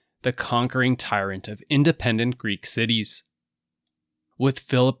case, the conquering tyrant of independent Greek cities. With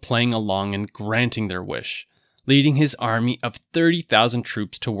Philip playing along and granting their wish, leading his army of 30,000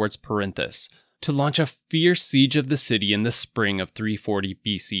 troops towards Perinthus to launch a fierce siege of the city in the spring of 340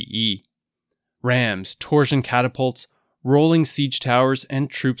 BCE. Rams, torsion catapults, rolling siege towers,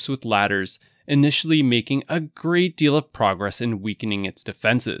 and troops with ladders initially making a great deal of progress in weakening its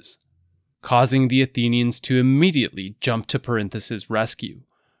defenses, causing the Athenians to immediately jump to Perinthus' rescue,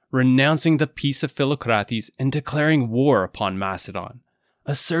 renouncing the peace of Philocrates and declaring war upon Macedon,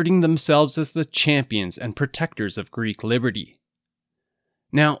 asserting themselves as the champions and protectors of Greek liberty.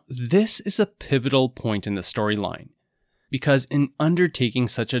 Now, this is a pivotal point in the storyline, because in undertaking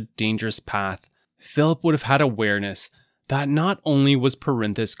such a dangerous path, Philip would have had awareness that not only was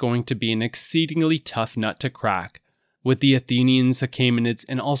Perinthus going to be an exceedingly tough nut to crack, with the Athenians, Achaemenids,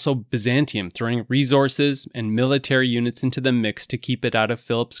 and also Byzantium throwing resources and military units into the mix to keep it out of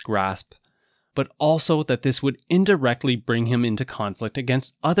Philip's grasp, but also that this would indirectly bring him into conflict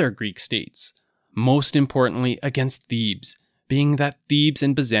against other Greek states, most importantly against Thebes, being that Thebes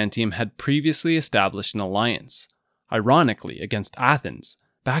and Byzantium had previously established an alliance, ironically against Athens,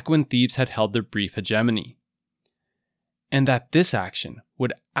 back when Thebes had held their brief hegemony. And that this action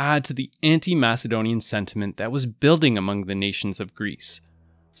would add to the anti-Macedonian sentiment that was building among the nations of Greece,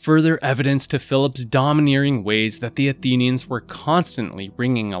 further evidence to Philip's domineering ways that the Athenians were constantly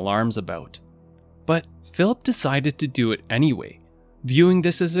ringing alarms about. But Philip decided to do it anyway, viewing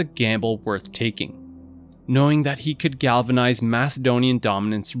this as a gamble worth taking, knowing that he could galvanize Macedonian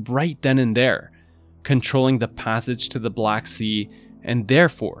dominance right then and there, controlling the passage to the Black Sea, and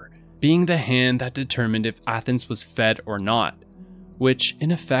therefore being the hand that determined if Athens was fed or not, which,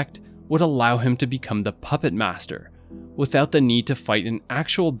 in effect, would allow him to become the puppet master, without the need to fight an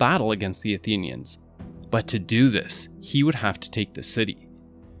actual battle against the Athenians. But to do this, he would have to take the city.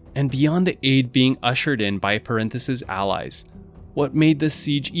 And beyond the aid being ushered in by Perinthus' allies, what made this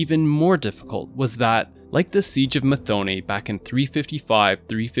siege even more difficult was that, like the siege of Methone back in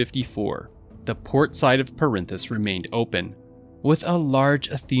 355-354, the port side of Perinthus remained open, with a large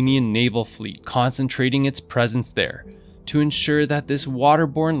Athenian naval fleet concentrating its presence there to ensure that this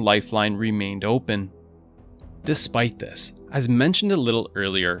waterborne lifeline remained open. Despite this, as mentioned a little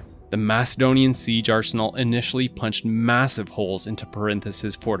earlier, the Macedonian siege arsenal initially punched massive holes into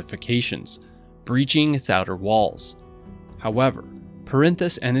Perinthus' fortifications, breaching its outer walls. However,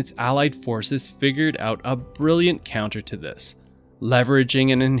 Perinthus and its allied forces figured out a brilliant counter to this,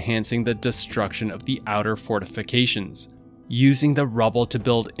 leveraging and enhancing the destruction of the outer fortifications, using the rubble to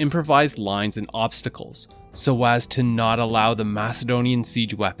build improvised lines and obstacles, so as to not allow the Macedonian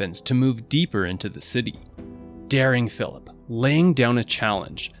siege weapons to move deeper into the city. Daring Philip, laying down a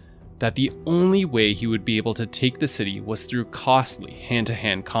challenge, that the only way he would be able to take the city was through costly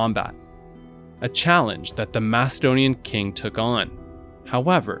hand-to-hand combat, a challenge that the Macedonian king took on.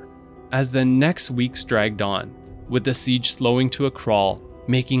 However, as the next weeks dragged on, with the siege slowing to a crawl,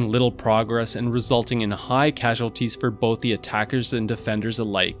 making little progress and resulting in high casualties for both the attackers and defenders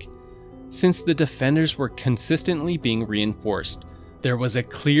alike, since the defenders were consistently being reinforced, there was a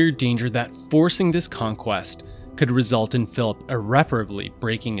clear danger that forcing this conquest could result in Philip irreparably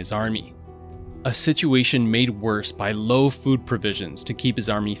breaking his army. A situation made worse by low food provisions to keep his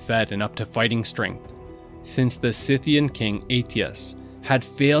army fed and up to fighting strength, since the Scythian king Aetius had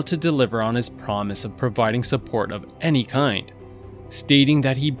failed to deliver on his promise of providing support of any kind, stating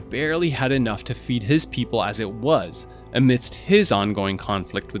that he barely had enough to feed his people as it was amidst his ongoing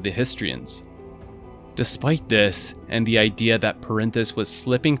conflict with the Histrians. Despite this, and the idea that Perinthus was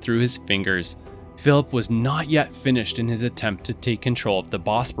slipping through his fingers, Philip was not yet finished in his attempt to take control of the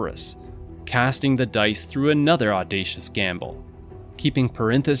Bosporus, casting the dice through another audacious gamble, keeping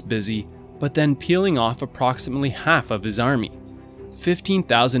Perinthus busy, but then peeling off approximately half of his army,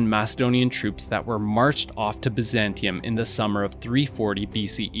 15,000 Macedonian troops that were marched off to Byzantium in the summer of 340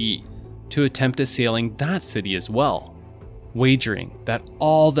 BCE to attempt assailing that city as well, wagering that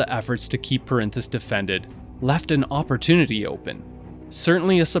all the efforts to keep Perinthus defended left an opportunity open.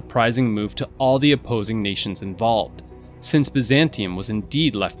 Certainly a surprising move to all the opposing nations involved, since Byzantium was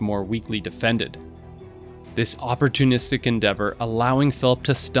indeed left more weakly defended. This opportunistic endeavor allowing Philip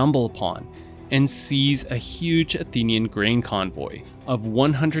to stumble upon and seize a huge Athenian grain convoy of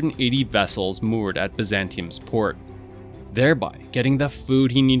 180 vessels moored at Byzantium's port, thereby getting the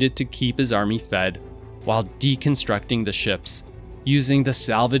food he needed to keep his army fed while deconstructing the ships, using the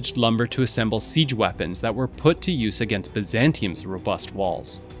salvaged lumber to assemble siege weapons that were put to use against Byzantium's robust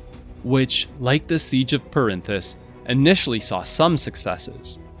walls, which, like the siege of Perinthus, initially saw some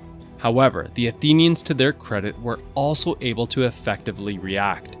successes. However, the Athenians, to their credit, were also able to effectively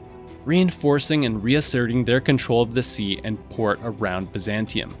react, reinforcing and reasserting their control of the sea and port around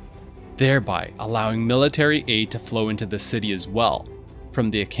Byzantium, thereby allowing military aid to flow into the city as well, from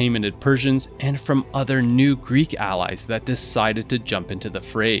the Achaemenid Persians and from other new Greek allies that decided to jump into the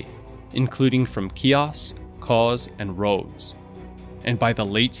fray, including from Chios, Kos, and Rhodes. And by the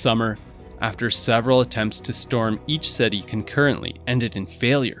late summer, after several attempts to storm each city concurrently ended in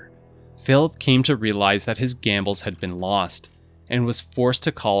failure, Philip came to realize that his gambles had been lost, and was forced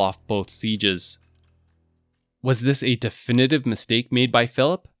to call off both sieges. Was this a definitive mistake made by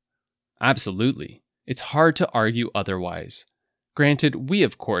Philip? Absolutely. It's hard to argue otherwise. Granted, we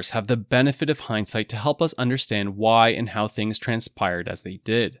of course have the benefit of hindsight to help us understand why and how things transpired as they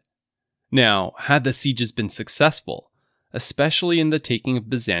did. Now, had the sieges been successful, especially in the taking of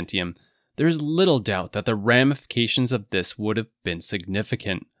Byzantium, there is little doubt that the ramifications of this would have been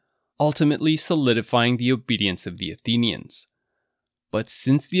significant, ultimately solidifying the obedience of the Athenians. But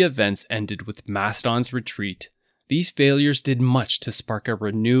since the events ended with Macedon's retreat, these failures did much to spark a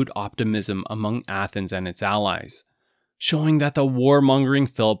renewed optimism among Athens and its allies, showing that the warmongering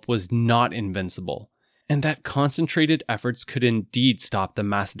Philip was not invincible, and that concentrated efforts could indeed stop the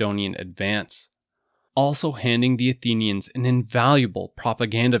Macedonian advance, also handing the Athenians an invaluable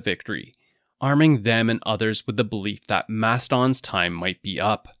propaganda victory, arming them and others with the belief that Macedon's time might be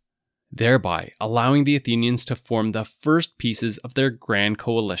up, thereby allowing the Athenians to form the first pieces of their grand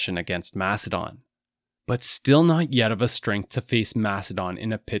coalition against Macedon, but still not yet of a strength to face Macedon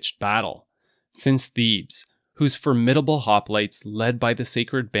in a pitched battle, since Thebes, whose formidable hoplites led by the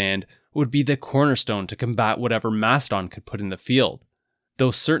Sacred Band would be the cornerstone to combat whatever Macedon could put in the field,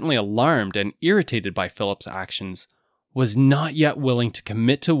 though certainly alarmed and irritated by Philip's actions, was not yet willing to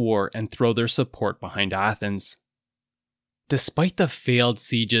commit to war and throw their support behind Athens. Despite the failed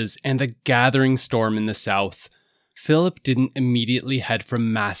sieges and the gathering storm in the south, Philip didn't immediately head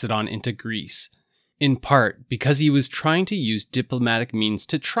from Macedon into Greece, in part because he was trying to use diplomatic means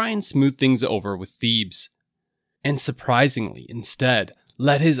to try and smooth things over with Thebes, and surprisingly, instead,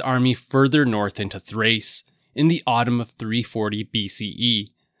 led his army further north into Thrace in the autumn of 340 BCE,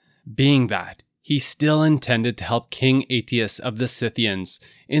 being that he still intended to help King Aetius of the Scythians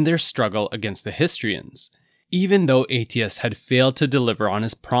in their struggle against the Histrians, even though Aetius had failed to deliver on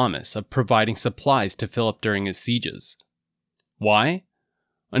his promise of providing supplies to Philip during his sieges. Why?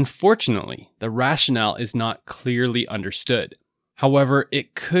 Unfortunately, the rationale is not clearly understood. However,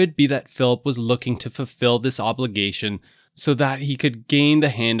 it could be that Philip was looking to fulfill this obligation so that he could gain the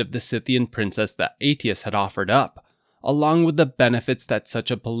hand of the Scythian princess that Aetius had offered up, along with the benefits that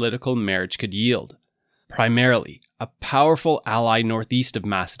such a political marriage could yield. Primarily, a powerful ally northeast of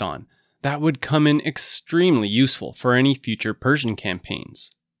Macedon that would come in extremely useful for any future Persian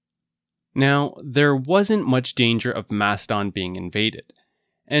campaigns. Now, there wasn't much danger of Macedon being invaded,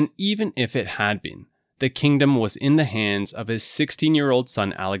 and even if it had been, the kingdom was in the hands of his 16-year-old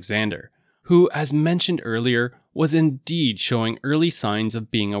son Alexander, who, as mentioned earlier, was indeed showing early signs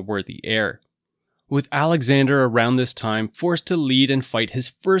of being a worthy heir. With Alexander around this time forced to lead and fight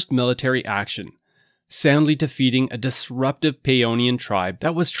his first military action, soundly defeating a disruptive Paeonian tribe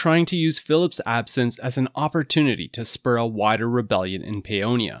that was trying to use Philip's absence as an opportunity to spur a wider rebellion in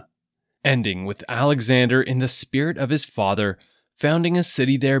Paeonia, ending with Alexander, in the spirit of his father, founding a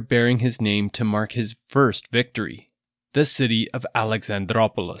city there bearing his name to mark his first victory, the city of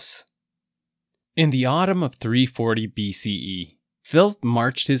Alexandroupolis. In the autumn of 340 BCE, Philip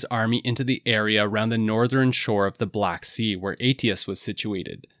marched his army into the area around the northern shore of the Black Sea where Aetius was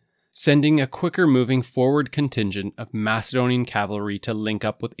situated, sending a quicker moving forward contingent of Macedonian cavalry to link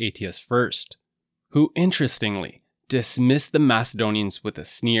up with Aetius first, who interestingly dismissed the Macedonians with a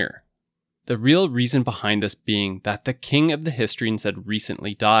sneer. The real reason behind this being that the king of the Histrians had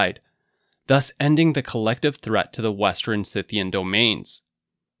recently died, thus ending the collective threat to the western Scythian domains,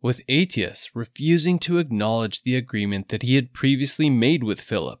 with Aetius refusing to acknowledge the agreement that he had previously made with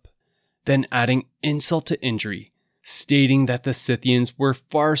Philip, then adding insult to injury, stating that the Scythians were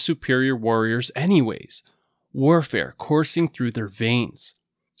far superior warriors anyways, warfare coursing through their veins.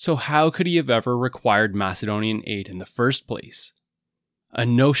 So how could he have ever required Macedonian aid in the first place? A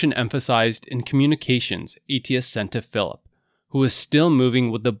notion emphasized in communications Aetius sent to Philip, who was still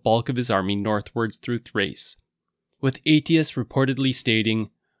moving with the bulk of his army northwards through Thrace, with Aetius reportedly stating,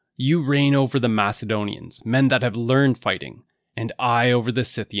 "You reign over the Macedonians, men that have learned fighting, and I over the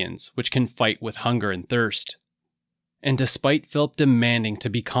Scythians, which can fight with hunger and thirst." And despite Philip demanding to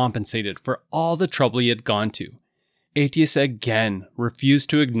be compensated for all the trouble he had gone to, Aetius again refused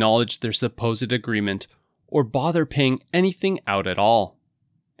to acknowledge their supposed agreement or bother paying anything out at all.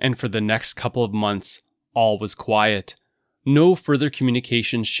 And for the next couple of months, all was quiet. No further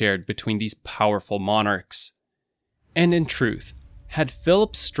communications shared between these powerful monarchs. And in truth, had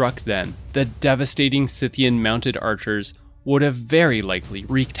Philip struck then, the devastating Scythian mounted archers would have very likely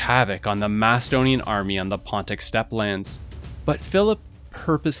wreaked havoc on the Macedonian army on the Pontic steppelands. But Philip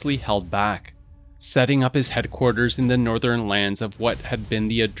purposely held back, setting up his headquarters in the northern lands of what had been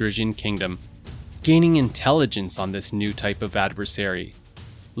the Odrysian kingdom, gaining intelligence on this new type of adversary,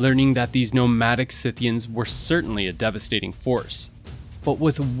 learning that these nomadic Scythians were certainly a devastating force, but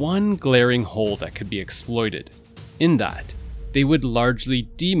with one glaring hole that could be exploited, in that they would largely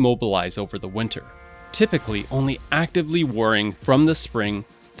demobilize over the winter, typically only actively warring from the spring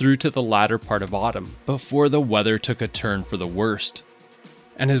through to the latter part of autumn, before the weather took a turn for the worst.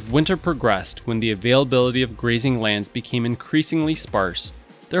 And as winter progressed, when the availability of grazing lands became increasingly sparse,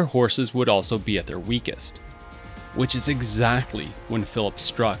 their horses would also be at their weakest. Which is exactly when Philip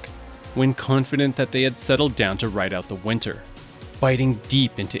struck, when confident that they had settled down to ride out the winter, biting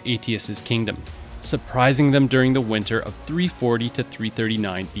deep into Aetius' kingdom, surprising them during the winter of 340 to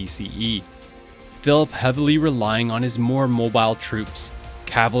 339 BCE. Philip heavily relying on his more mobile troops,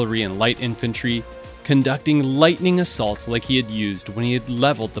 cavalry and light infantry, conducting lightning assaults like he had used when he had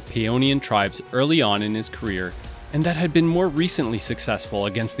leveled the Paeonian tribes early on in his career, and that had been more recently successful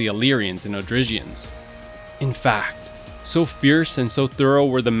against the Illyrians and Odrysians. In fact, so fierce and so thorough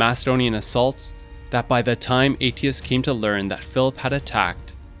were the Macedonian assaults that by the time Aetius came to learn that Philip had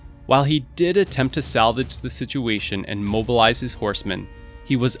attacked, while he did attempt to salvage the situation and mobilize his horsemen,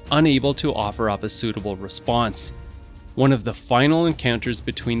 he was unable to offer up a suitable response. One of the final encounters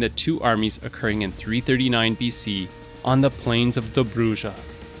between the two armies occurring in 339 BC on the plains of Dobruja,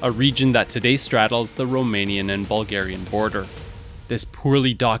 a region that today straddles the Romanian and Bulgarian border. This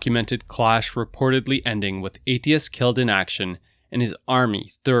poorly documented clash reportedly ending with Aetius killed in action and his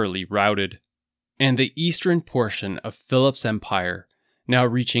army thoroughly routed, and the eastern portion of Philip's empire now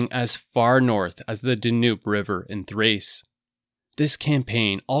reaching as far north as the Danube River in Thrace. This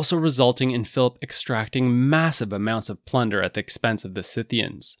campaign also resulting in Philip extracting massive amounts of plunder at the expense of the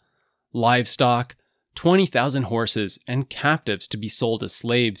Scythians, livestock, 20,000 horses, and captives to be sold as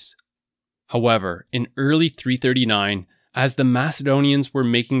slaves. However, in early 339, as the Macedonians were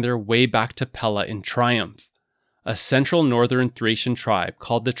making their way back to Pella in triumph, a central northern Thracian tribe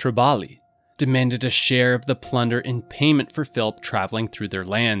called the Triballi demanded a share of the plunder in payment for Philip traveling through their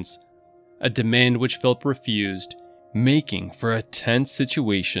lands, a demand which Philip refused, making for a tense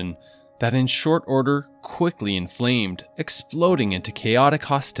situation that in short order quickly inflamed, exploding into chaotic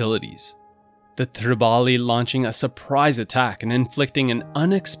hostilities. The Triballi launching a surprise attack and inflicting an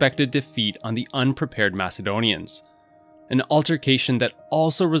unexpected defeat on the unprepared Macedonians, an altercation that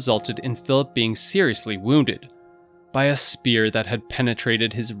also resulted in Philip being seriously wounded, by a spear that had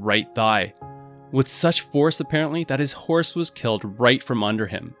penetrated his right thigh, with such force apparently that his horse was killed right from under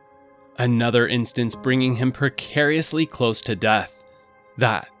him. Another instance bringing him precariously close to death,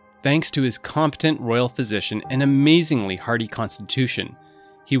 that, thanks to his competent royal physician and amazingly hardy constitution,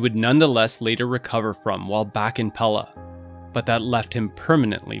 he would nonetheless later recover from while back in Pella, but that left him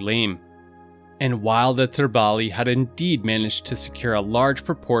permanently lame. And while the Terbali had indeed managed to secure a large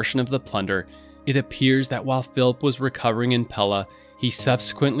proportion of the plunder, it appears that while Philip was recovering in Pella, he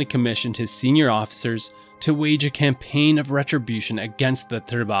subsequently commissioned his senior officers to wage a campaign of retribution against the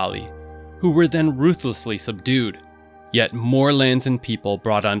Terbali, who were then ruthlessly subdued, yet more lands and people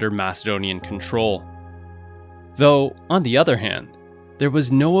brought under Macedonian control. Though, on the other hand, there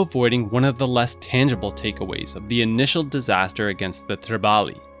was no avoiding one of the less tangible takeaways of the initial disaster against the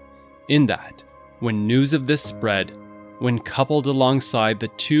Terbali, in that, when news of this spread, when coupled alongside the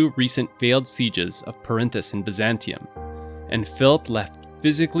two recent failed sieges of Perinthus and Byzantium, and Philip left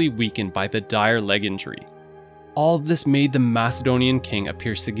physically weakened by the dire leg injury, all of this made the Macedonian king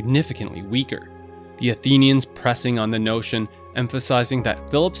appear significantly weaker, the Athenians pressing on the notion, emphasizing that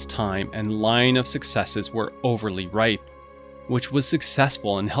Philip's time and line of successes were overly ripe, which was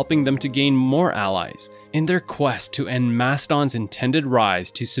successful in helping them to gain more allies in their quest to end Macedon's intended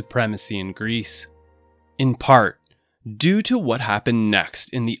rise to supremacy in Greece. In part, due to what happened next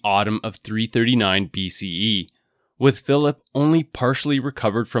in the autumn of 339 BCE, with Philip only partially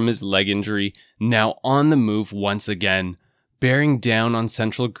recovered from his leg injury, now on the move once again, bearing down on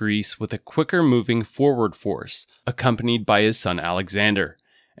central Greece with a quicker moving forward force, accompanied by his son Alexander,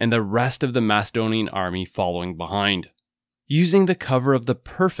 and the rest of the Macedonian army following behind, using the cover of the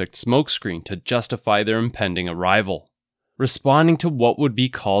perfect smokescreen to justify their impending arrival, responding to what would be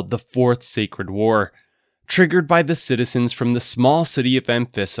called the Fourth Sacred War, triggered by the citizens from the small city of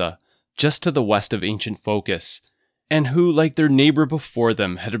Amphissa, just to the west of ancient Phocis, and who, like their neighbor before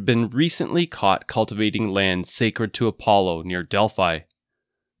them, had been recently caught cultivating land sacred to Apollo near Delphi.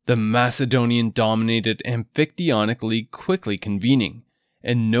 The Macedonian-dominated Amphictyonic League quickly convening,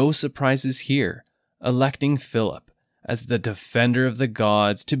 and no surprises here, electing Philip, as the defender of the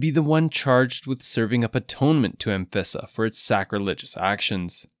gods, to be the one charged with serving up atonement to Amphissa for its sacrilegious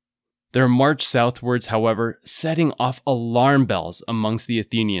actions. Their march southwards, however, setting off alarm bells amongst the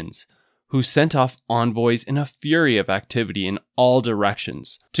Athenians, who sent off envoys in a fury of activity in all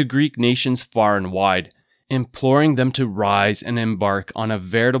directions to Greek nations far and wide, imploring them to rise and embark on a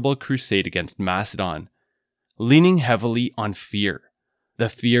veritable crusade against Macedon, leaning heavily on fear, the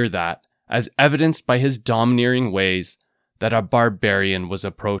fear that, as evidenced by his domineering ways, that a barbarian was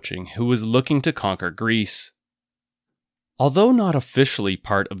approaching who was looking to conquer Greece. Although not officially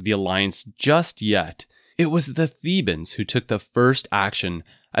part of the alliance just yet, it was the Thebans who took the first action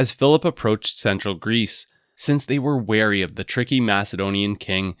as Philip approached central Greece, since they were wary of the tricky Macedonian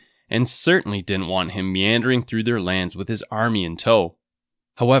king and certainly didn't want him meandering through their lands with his army in tow.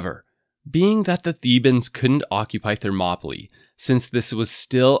 However, being that the Thebans couldn't occupy Thermopylae, since this was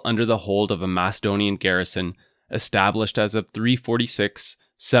still under the hold of a Macedonian garrison established as of 346,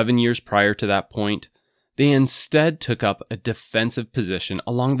 7 years prior to that point, they instead took up a defensive position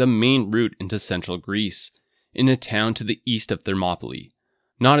along the main route into central Greece, in a town to the east of Thermopylae,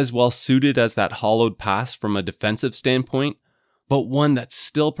 not as well suited as that hollowed pass from a defensive standpoint, but one that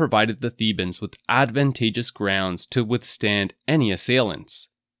still provided the Thebans with advantageous grounds to withstand any assailants.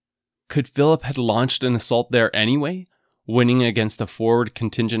 Could Philip have launched an assault there anyway, winning against the forward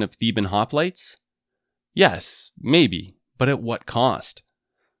contingent of Theban hoplites? Yes, maybe, but at what cost?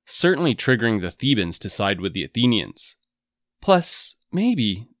 Certainly triggering the Thebans to side with the Athenians. Plus,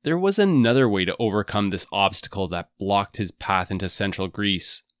 maybe there was another way to overcome this obstacle that blocked his path into central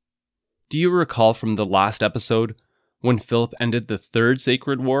Greece. Do you recall from the last episode, when Philip ended the Third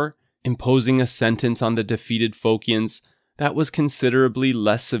Sacred War, imposing a sentence on the defeated Phocians that was considerably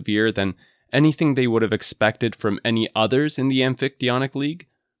less severe than anything they would have expected from any others in the Amphictyonic League,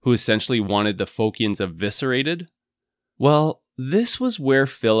 who essentially wanted the Phocians eviscerated? Well, this was where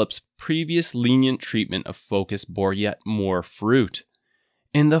Philip's previous lenient treatment of Phocis bore yet more fruit,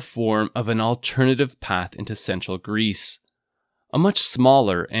 in the form of an alternative path into central Greece, a much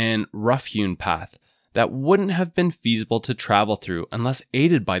smaller and rough-hewn path that wouldn't have been feasible to travel through unless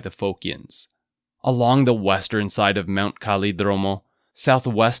aided by the Phocians. Along the western side of Mount Kallidromo,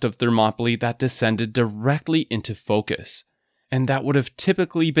 southwest of Thermopylae, that descended directly into Phocis, and that would have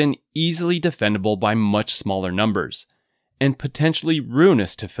typically been easily defendable by much smaller numbers, and potentially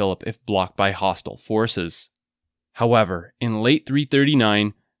ruinous to Philip if blocked by hostile forces. However, in late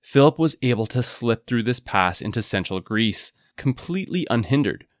 339, Philip was able to slip through this pass into central Greece, completely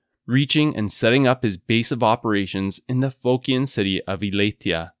unhindered, reaching and setting up his base of operations in the Phocian city of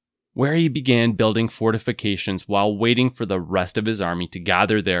Elatia, where he began building fortifications while waiting for the rest of his army to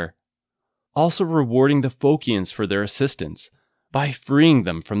gather there, also rewarding the Phocians for their assistance by freeing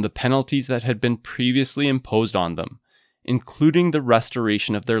them from the penalties that had been previously imposed on them, including the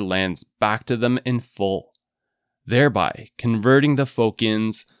restoration of their lands back to them in full, thereby converting the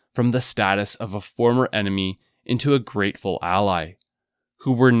Phocians from the status of a former enemy into a grateful ally,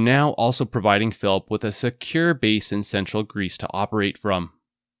 who were now also providing Philip with a secure base in central Greece to operate from.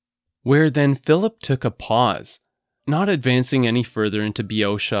 Where then Philip took a pause, not advancing any further into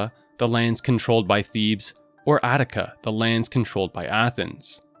Boeotia, the lands controlled by Thebes, or Attica, the lands controlled by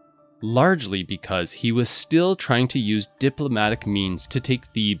Athens, largely because he was still trying to use diplomatic means to take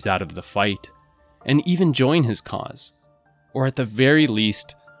Thebes out of the fight, and even join his cause, or at the very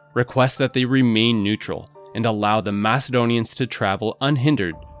least, request that they remain neutral and allow the Macedonians to travel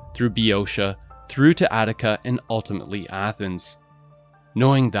unhindered through Boeotia, through to Attica, and ultimately Athens,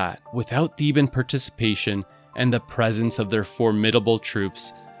 knowing that without Theban participation and the presence of their formidable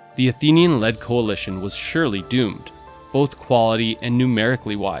troops, the Athenian-led coalition was surely doomed, both quality and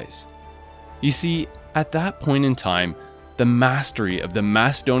numerically wise. You see, at that point in time, the mastery of the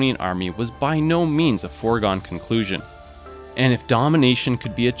Macedonian army was by no means a foregone conclusion, and if domination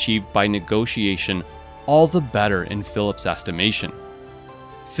could be achieved by negotiation, all the better in Philip's estimation.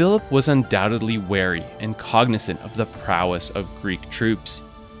 Philip was undoubtedly wary and cognizant of the prowess of Greek troops,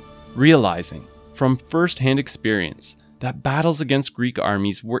 realizing from first-hand experience that battles against Greek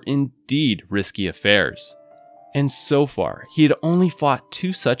armies were indeed risky affairs. And so far, he had only fought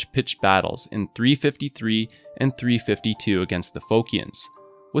 2 such pitched battles in 353 and 352 against the Phocians,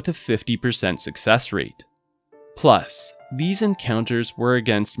 with a 50% success rate. Plus, these encounters were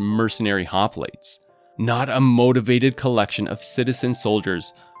against mercenary hoplites, not a motivated collection of citizen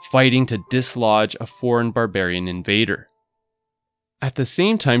soldiers fighting to dislodge a foreign barbarian invader. At the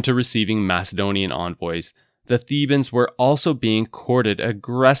same time to receiving Macedonian envoys, the Thebans were also being courted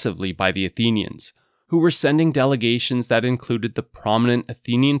aggressively by the Athenians, who were sending delegations that included the prominent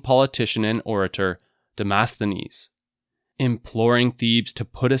Athenian politician and orator Demosthenes, imploring Thebes to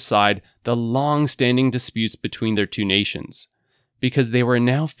put aside the long-standing disputes between their two nations, because they were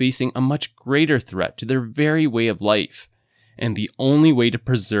now facing a much greater threat to their very way of life, and the only way to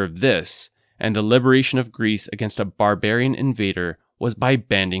preserve this and the liberation of Greece against a barbarian invader was by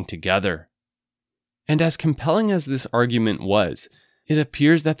banding together. And as compelling as this argument was, it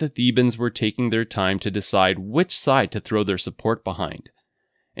appears that the Thebans were taking their time to decide which side to throw their support behind.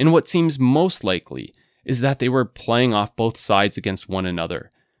 And what seems most likely is that they were playing off both sides against one another,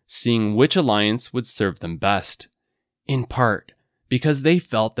 seeing which alliance would serve them best. In part, because they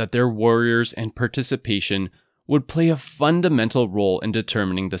felt that their warriors and participation would play a fundamental role in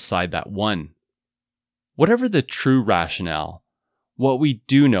determining the side that won. Whatever the true rationale, what we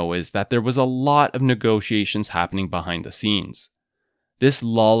do know is that there was a lot of negotiations happening behind the scenes. This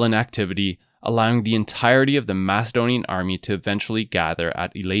lull in activity allowing the entirety of the Macedonian army to eventually gather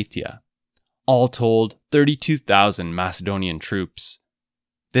at Elatia. All told, 32,000 Macedonian troops.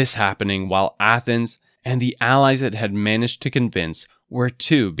 This happening while Athens and the allies it had managed to convince were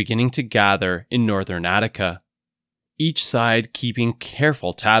too beginning to gather in northern Attica, each side keeping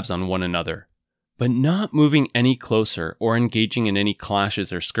careful tabs on one another, but not moving any closer or engaging in any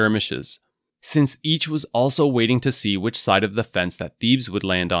clashes or skirmishes, since each was also waiting to see which side of the fence that Thebes would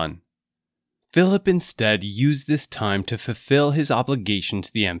land on. Philip instead used this time to fulfill his obligation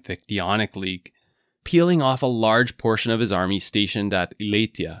to the Amphictyonic League, peeling off a large portion of his army stationed at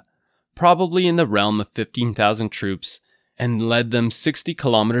Elatia, probably in the realm of 15,000 troops, and led them 60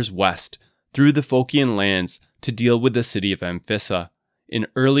 kilometers west through the Phocian lands to deal with the city of Amphissa in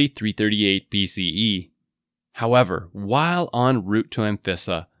early 338 BCE. However, while en route to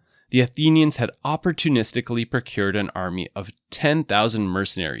Amphissa, the Athenians had opportunistically procured an army of 10,000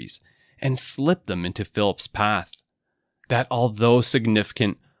 mercenaries and slipped them into Philip's path. That, although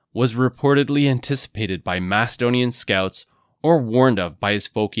significant, was reportedly anticipated by Macedonian scouts or warned of by his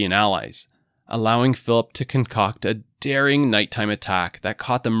Phocian allies, allowing Philip to concoct a daring nighttime attack that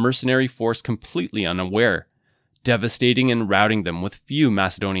caught the mercenary force completely unaware, devastating and routing them with few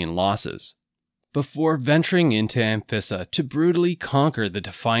Macedonian losses, before venturing into Amphissa to brutally conquer the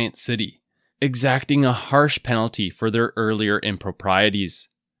defiant city, exacting a harsh penalty for their earlier improprieties.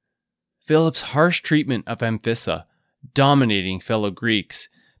 Philip's harsh treatment of Amphissa, dominating fellow Greeks,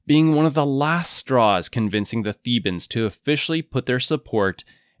 being one of the last straws convincing the Thebans to officially put their support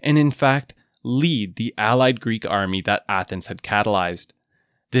and in fact lead the allied Greek army that Athens had catalyzed.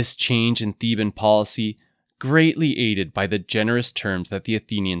 This change in Theban policy greatly aided by the generous terms that the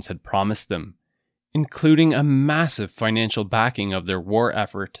Athenians had promised them, including a massive financial backing of their war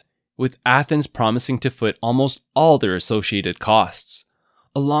effort, with Athens promising to foot almost all their associated costs,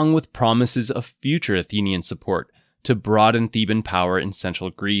 along with promises of future Athenian support to broaden Theban power in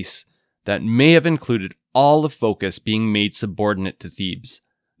central Greece that may have included all of Phocis being made subordinate to Thebes,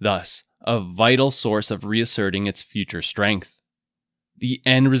 thus a vital source of reasserting its future strength. The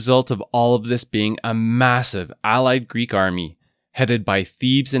end result of all of this being a massive allied Greek army headed by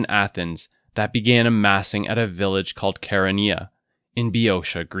Thebes and Athens that began amassing at a village called Chaeronea in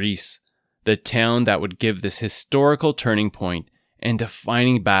Boeotia, Greece, the town that would give this historical turning point and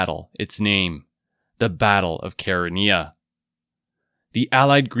defining battle its name, the Battle of Chaeronea. The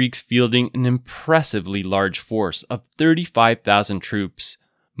allied Greeks fielding an impressively large force of 35,000 troops,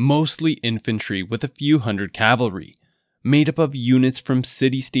 mostly infantry with a few hundred cavalry, made up of units from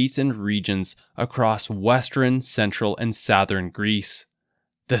city-states and regions across western, central, and southern Greece.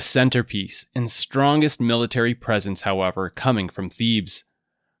 The centerpiece and strongest military presence, however, coming from Thebes,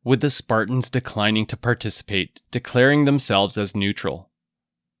 with the Spartans declining to participate, declaring themselves as neutral.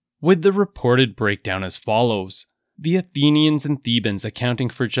 With the reported breakdown as follows: the Athenians and Thebans accounting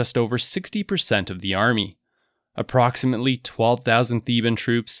for just over 60% of the army, approximately 12,000 Theban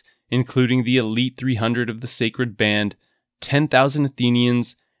troops, including the elite 300 of the Sacred Band, 10,000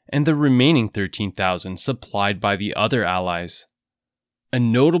 Athenians, and the remaining 13,000 supplied by the other allies. A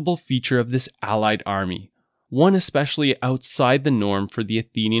notable feature of this allied army, one especially outside the norm for the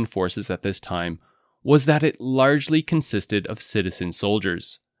Athenian forces at this time, was that it largely consisted of citizen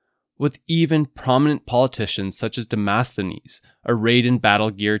soldiers, with even prominent politicians such as Demosthenes arrayed in battle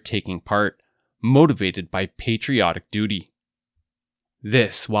gear taking part, motivated by patriotic duty.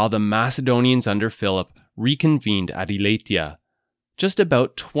 This while the Macedonians under Philip reconvened at Elatia, just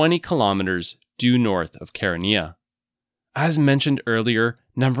about 20 kilometers due north of Chaeronea. As mentioned earlier,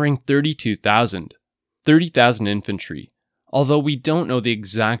 numbering 32,000, 30,000 infantry, although we don't know the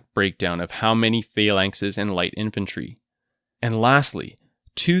exact breakdown of how many phalanxes and light infantry. And lastly,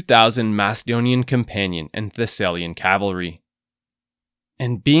 2,000 Macedonian companion and Thessalian cavalry.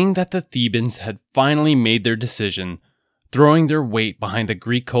 And being that the Thebans had finally made their decision, throwing their weight behind the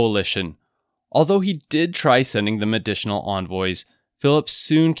Greek coalition, although he did try sending them additional envoys, Philip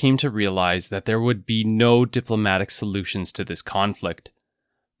soon came to realize that there would be no diplomatic solutions to this conflict.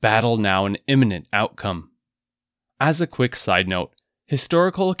 Battle now an imminent outcome. As a quick side note,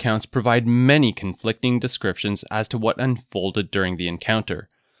 historical accounts provide many conflicting descriptions as to what unfolded during the encounter,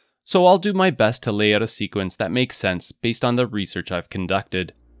 so I'll do my best to lay out a sequence that makes sense based on the research I've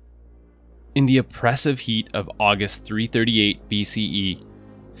conducted. In the oppressive heat of August 338 BCE,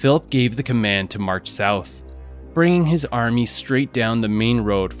 Philip gave the command to march south, bringing his army straight down the main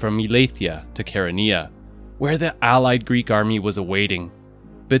road from Elatia to Chaeronea, where the allied Greek army was awaiting,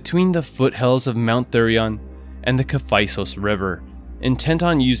 between the foothills of Mount Thurion and the Kephisos River, intent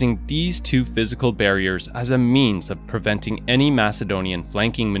on using these two physical barriers as a means of preventing any Macedonian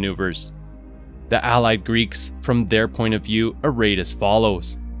flanking maneuvers. The allied Greeks, from their point of view, arrayed as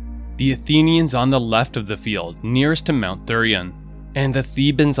follows: the Athenians on the left of the field, nearest to Mount Thurion, and the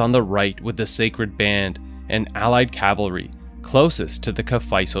Thebans on the right with the Sacred Band and allied cavalry closest to the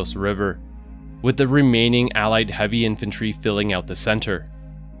Kephisos River, with the remaining allied heavy infantry filling out the center.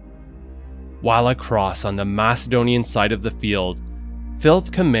 While across on the Macedonian side of the field,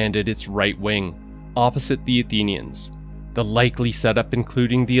 Philip commanded its right wing, opposite the Athenians, the likely setup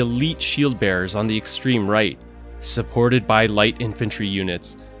including the elite shield bearers on the extreme right, supported by light infantry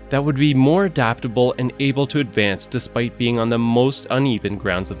units that would be more adaptable and able to advance despite being on the most uneven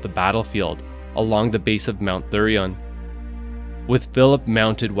grounds of the battlefield, along the base of Mount Thurion. With Philip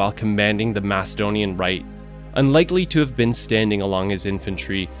mounted while commanding the Macedonian right, unlikely to have been standing along his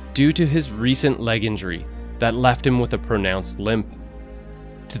infantry due to his recent leg injury that left him with a pronounced limp.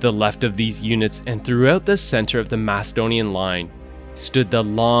 To the left of these units and throughout the center of the Macedonian line stood the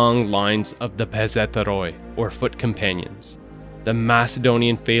long lines of the Pezzetheroi, or foot companions, the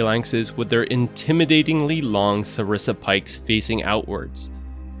Macedonian phalanxes with their intimidatingly long sarissa pikes facing outwards,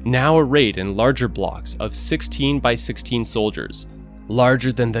 now arrayed in larger blocks of 16 by 16 soldiers,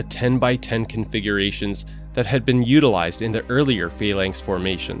 larger than the 10 by 10 configurations that had been utilized in the earlier phalanx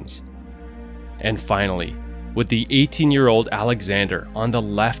formations. And finally, with the 18-year-old Alexander on the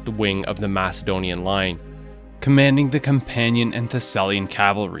left wing of the Macedonian line, commanding the companion and Thessalian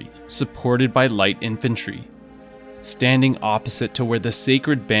cavalry, supported by light infantry, standing opposite to where the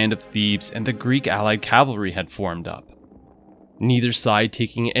Sacred Band of Thebes and the Greek allied cavalry had formed up. Neither side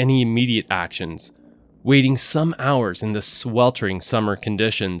taking any immediate actions, waiting some hours in the sweltering summer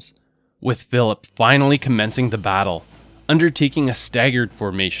conditions, with Philip finally commencing the battle, undertaking a staggered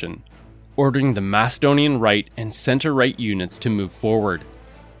formation, ordering the Macedonian right and center right units to move forward,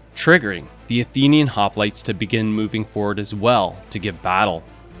 triggering the Athenian hoplites to begin moving forward as well to give battle,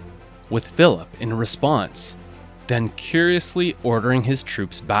 with Philip in response, then curiously ordering his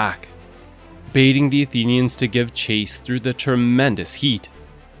troops back, baiting the Athenians to give chase through the tremendous heat,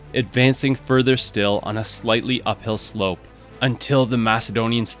 advancing further still on a slightly uphill slope until the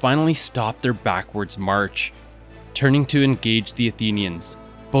Macedonians finally stopped their backwards march, turning to engage the Athenians.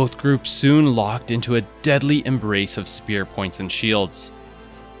 Both groups soon locked into a deadly embrace of spear points and shields.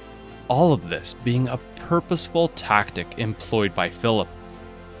 All of this being a purposeful tactic employed by Philip,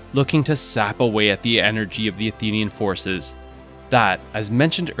 looking to sap away at the energy of the Athenian forces that, as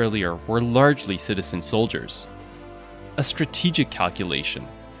mentioned earlier, were largely citizen soldiers. A strategic calculation,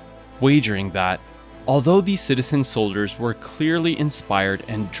 wagering that, although these citizen soldiers were clearly inspired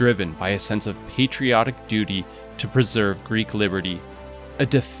and driven by a sense of patriotic duty to preserve Greek liberty, a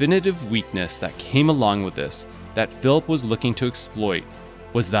definitive weakness that came along with this that Philip was looking to exploit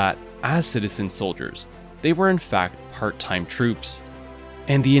was that, as citizen soldiers, they were in fact part-time troops,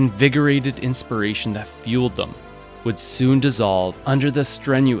 and the invigorated inspiration that fueled them would soon dissolve under the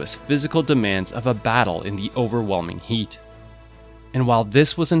strenuous physical demands of a battle in the overwhelming heat. And while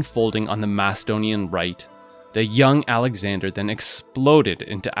this was unfolding on the Macedonian right, the young Alexander then exploded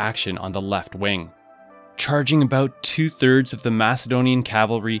into action on the left wing, charging about 2/3 of the Macedonian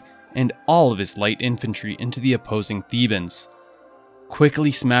cavalry and all of his light infantry into the opposing Thebans,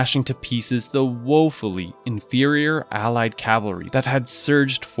 quickly smashing to pieces the woefully inferior allied cavalry that had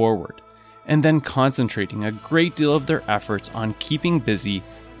surged forward, and then concentrating a great deal of their efforts on keeping busy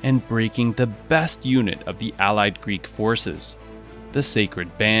and breaking the best unit of the allied Greek forces, the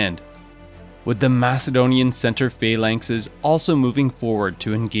Sacred Band, with the Macedonian center phalanxes also moving forward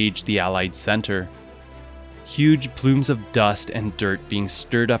to engage the allied center. Huge plumes of dust and dirt being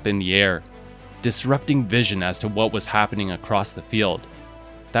stirred up in the air, disrupting vision as to what was happening across the field.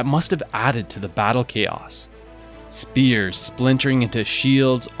 That must have added to the battle chaos. Spears splintering into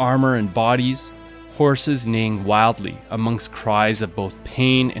shields, armor, and bodies, horses neighing wildly amongst cries of both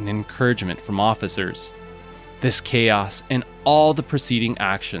pain and encouragement from officers. This chaos and all the preceding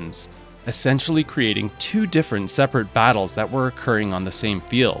actions, essentially creating two different separate battles that were occurring on the same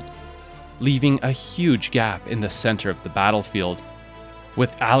field, leaving a huge gap in the center of the battlefield,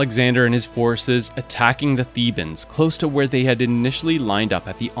 with Alexander and his forces attacking the Thebans close to where they had initially lined up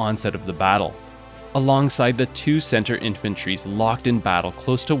at the onset of the battle, alongside the two center infantries locked in battle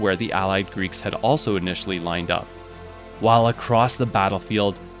close to where the allied Greeks had also initially lined up, while across the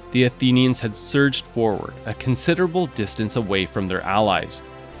battlefield, the Athenians had surged forward a considerable distance away from their allies,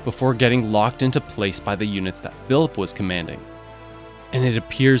 before getting locked into place by the units that Philip was commanding. And it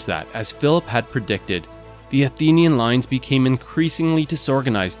appears that, as Philip had predicted, the Athenian lines became increasingly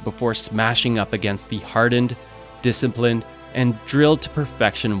disorganized before smashing up against the hardened, disciplined, and drilled to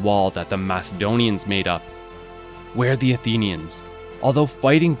perfection wall that the Macedonians made up, where the Athenians, although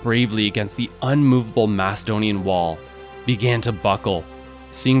fighting bravely against the unmovable Macedonian wall, began to buckle,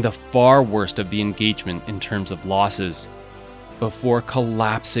 seeing the far worst of the engagement in terms of losses, before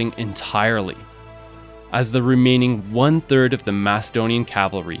collapsing entirely, as the remaining 1/3 of the Macedonian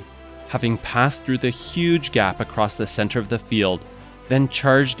cavalry, having passed through the huge gap across the center of the field, then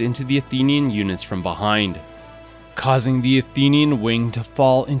charged into the Athenian units from behind, causing the Athenian wing to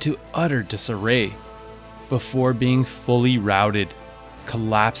fall into utter disarray, before being fully routed,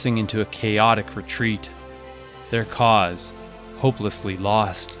 collapsing into a chaotic retreat, their cause hopelessly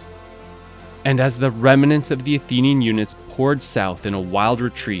lost. And as the remnants of the Athenian units poured south in a wild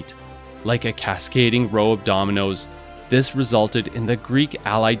retreat, like a cascading row of dominoes, this resulted in the Greek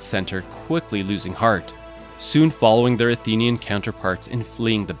allied center quickly losing heart, soon following their Athenian counterparts in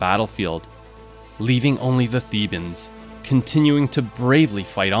fleeing the battlefield, leaving only the Thebans, continuing to bravely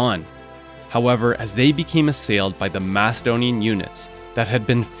fight on. However, as they became assailed by the Macedonian units that had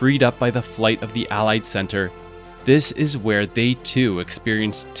been freed up by the flight of the allied center, this is where they too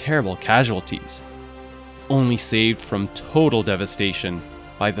experienced terrible casualties, only saved from total devastation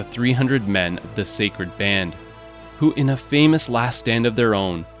by the 300 men of the Sacred Band, who in a famous last stand of their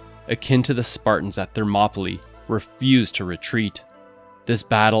own, akin to the Spartans at Thermopylae, refused to retreat, this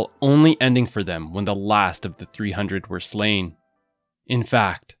battle only ending for them when the last of the 300 were slain. In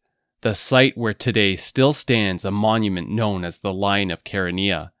fact, the site where today still stands a monument known as the Lion of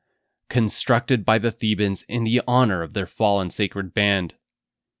Chaeronea, constructed by the Thebans in the honor of their fallen Sacred Band.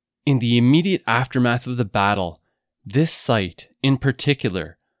 In the immediate aftermath of the battle, this site, in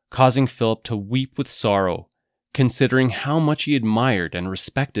particular, causing Philip to weep with sorrow, considering how much he admired and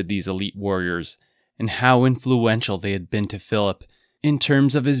respected these elite warriors and how influential they had been to Philip in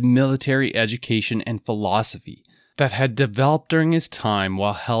terms of his military education and philosophy that had developed during his time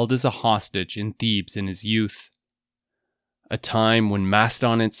while held as a hostage in Thebes in his youth. A time when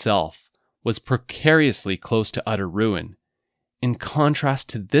Macedon itself was precariously close to utter ruin. In contrast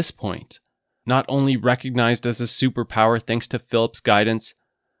to this point, not only recognized as a superpower thanks to Philip's guidance,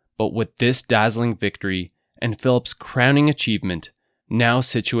 but with this dazzling victory and Philip's crowning achievement, now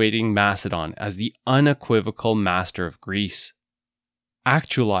situating Macedon as the unequivocal master of Greece.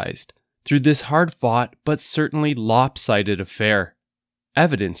 Actualized through this hard-fought but certainly lopsided affair,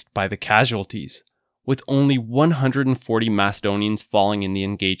 evidenced by the casualties, with only 140 Macedonians falling in the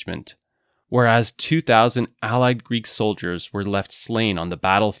engagement, whereas 2,000 allied Greek soldiers were left slain on the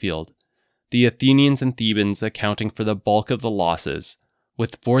battlefield, the Athenians and Thebans accounting for the bulk of the losses,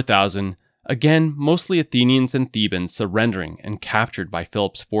 with 4,000, again mostly Athenians and Thebans, surrendering and captured by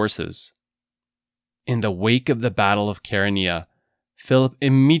Philip's forces. In the wake of the Battle of Chaeronea, Philip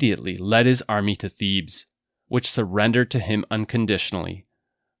immediately led his army to Thebes, which surrendered to him unconditionally,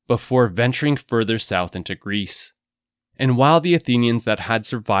 before venturing further south into Greece. And while the Athenians that had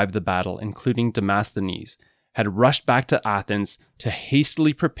survived the battle, including Demosthenes, had rushed back to Athens to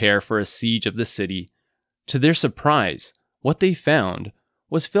hastily prepare for a siege of the city, to their surprise, what they found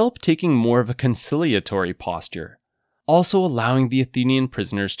was Philip taking more of a conciliatory posture, also allowing the Athenian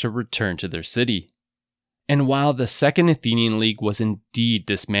prisoners to return to their city. And while the Second Athenian League was indeed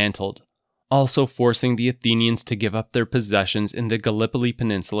dismantled, also forcing the Athenians to give up their possessions in the Gallipoli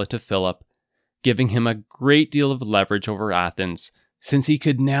Peninsula to Philip, giving him a great deal of leverage over Athens, since he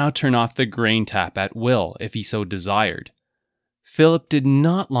could now turn off the grain tap at will if he so desired. Philip did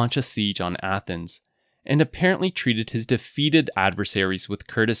not launch a siege on Athens, and apparently treated his defeated adversaries with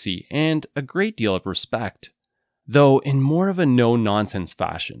courtesy and a great deal of respect, though in more of a no-nonsense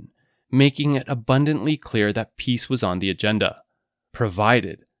fashion, making it abundantly clear that peace was on the agenda,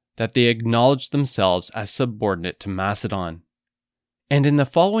 provided that they acknowledged themselves as subordinate to Macedon. And in the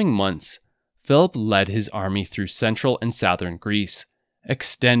following months, Philip led his army through central and southern Greece,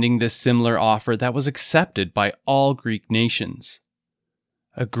 extending this similar offer that was accepted by all Greek nations.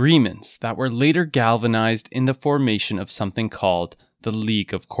 Agreements that were later galvanized in the formation of something called the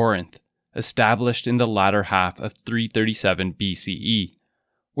League of Corinth, established in the latter half of 337 BCE,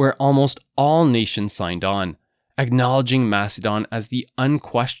 where almost all nations signed on, acknowledging Macedon as the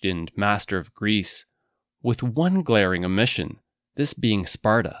unquestioned master of Greece, with one glaring omission, this being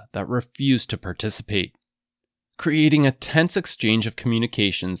Sparta, that refused to participate, creating a tense exchange of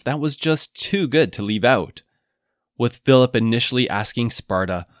communications that was just too good to leave out, with Philip initially asking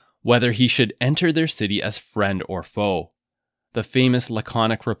Sparta whether he should enter their city as friend or foe, the famous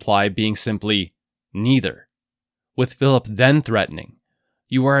laconic reply being simply, neither, with Philip then threatening,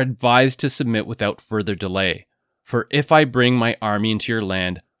 "You are advised to submit without further delay, for if I bring my army into your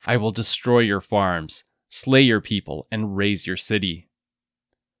land, I will destroy your farms, slay your people, and raze your city."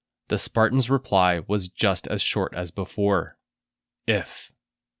 The Spartans' reply was just as short as before, "If."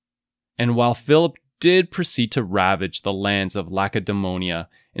 And while Philip did proceed to ravage the lands of Lacedaemonia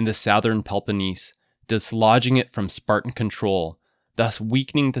in the southern Peloponnese, dislodging it from Spartan control, thus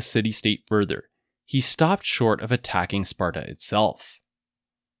weakening the city-state further, he stopped short of attacking Sparta itself.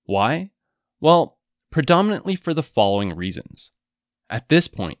 Why? Well, predominantly for the following reasons. At this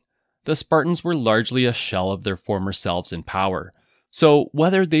point, the Spartans were largely a shell of their former selves in power, so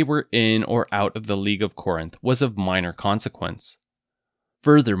whether they were in or out of the League of Corinth was of minor consequence.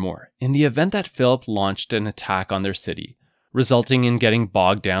 Furthermore, in the event that Philip launched an attack on their city, resulting in getting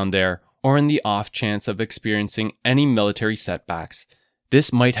bogged down there, or in the off chance of experiencing any military setbacks,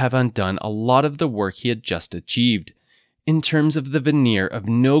 this might have undone a lot of the work he had just achieved, in terms of the veneer of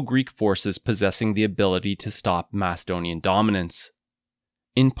no Greek forces possessing the ability to stop Macedonian dominance.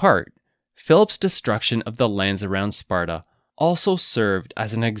 In part, Philip's destruction of the lands around Sparta also served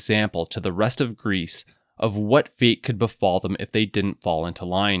as an example to the rest of Greece of what fate could befall them if they didn't fall into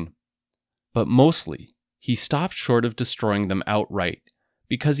line. But mostly, he stopped short of destroying them outright,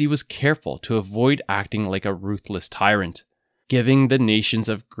 because he was careful to avoid acting like a ruthless tyrant, giving the nations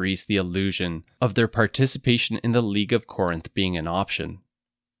of Greece the illusion of their participation in the League of Corinth being an option.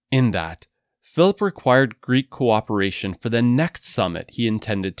 In that, Philip required Greek cooperation for the next summit he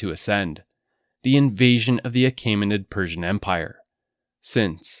intended to ascend, the invasion of the Achaemenid Persian Empire,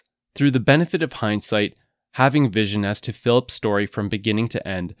 since, through the benefit of hindsight, having vision as to Philip's story from beginning to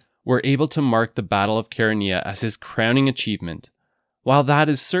end, were able to mark the Battle of Chaeronea as his crowning achievement. While that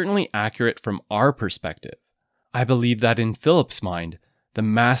is certainly accurate from our perspective, I believe that in Philip's mind, the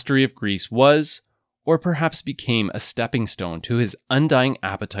mastery of Greece was, or perhaps became a stepping stone to his undying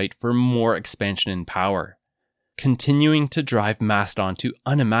appetite for more expansion in power, continuing to drive Macedon to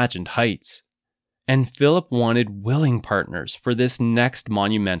unimagined heights. And Philip wanted willing partners for this next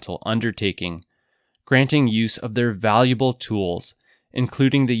monumental undertaking, granting use of their valuable tools,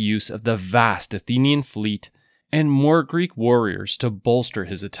 including the use of the vast Athenian fleet and more Greek warriors to bolster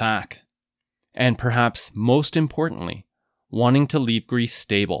his attack. And perhaps most importantly, wanting to leave Greece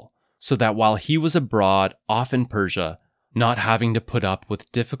stable, so that while he was abroad off in Persia, not having to put up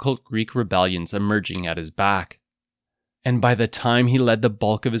with difficult Greek rebellions emerging at his back. And by the time he led the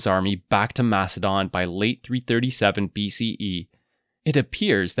bulk of his army back to Macedon by late 337 BCE, it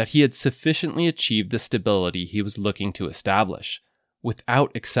appears that he had sufficiently achieved the stability he was looking to establish,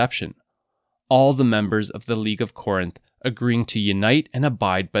 without exception, all the members of the League of Corinth agreeing to unite and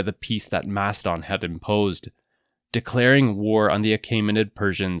abide by the peace that Macedon had imposed, declaring war on the Achaemenid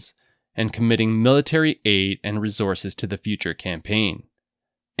Persians, and committing military aid and resources to the future campaign.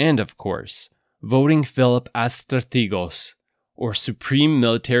 And of course, voting Philip as strategos, or supreme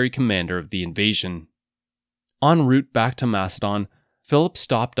military commander of the invasion. En route back to Macedon, Philip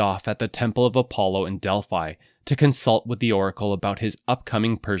stopped off at the Temple of Apollo in Delphi to consult with the oracle about his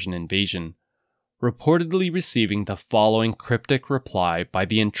upcoming Persian invasion, reportedly receiving the following cryptic reply by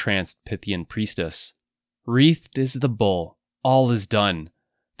the entranced Pythian priestess. "Wreathed is the bull, all is done.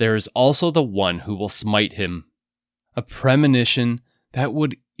 There is also the one who will smite him." A premonition that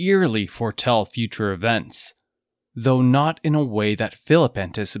would eerily foretell future events, though not in a way that Philip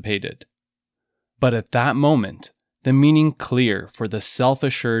anticipated. But at that moment, the meaning clear for the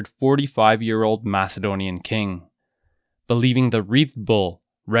self-assured 45-year-old Macedonian king, believing the wreathed bull,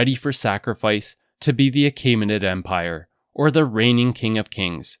 ready for sacrifice, to be the Achaemenid Empire, or the reigning king of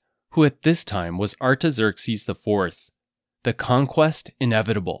kings, who at this time was Artaxerxes IV, the conquest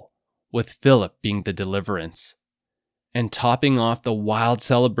inevitable, with Philip being the deliverance. And topping off the wild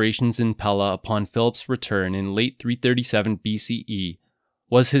celebrations in Pella upon Philip's return in late 337 BCE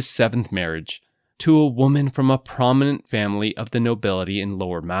was his seventh marriage to a woman from a prominent family of the nobility in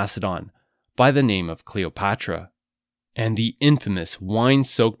Lower Macedon by the name of Cleopatra, and the infamous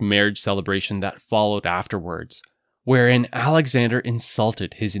wine-soaked marriage celebration that followed afterwards, wherein Alexander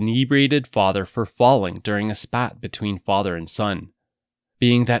insulted his inebriated father for falling during a spat between father and son,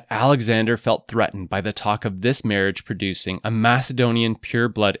 being that Alexander felt threatened by the talk of this marriage producing a Macedonian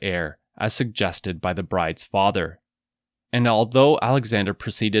pure-blood heir, as suggested by the bride's father. And although Alexander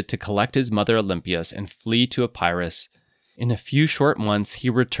proceeded to collect his mother Olympias and flee to Epirus, in a few short months he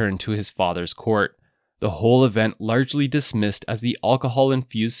returned to his father's court, the whole event largely dismissed as the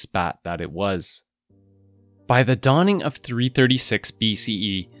alcohol-infused spat that it was. By the dawning of 336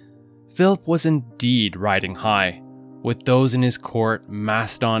 BCE, Philip was indeed riding high, with those in his court,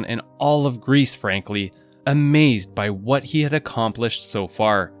 Macedon, and all of Greece, frankly, amazed by what he had accomplished so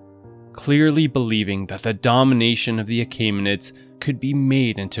far, clearly believing that the domination of the Achaemenids could be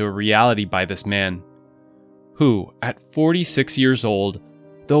made into a reality by this man, who, at 46 years old,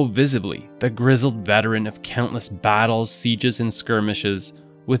 though visibly the grizzled veteran of countless battles, sieges, and skirmishes,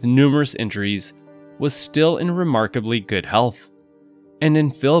 with numerous injuries, was still in remarkably good health, and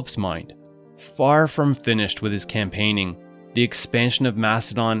in Philip's mind, far from finished with his campaigning, the expansion of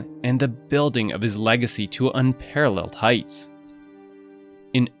Macedon, and the building of his legacy to unparalleled heights.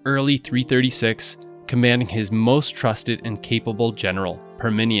 In early 336, commanding his most trusted and capable general,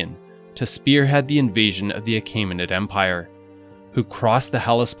 Parmenion, to spearhead the invasion of the Achaemenid Empire, who crossed the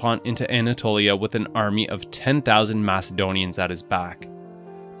Hellespont into Anatolia with an army of 10,000 Macedonians at his back.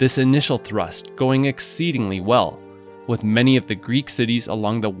 This initial thrust going exceedingly well, with many of the Greek cities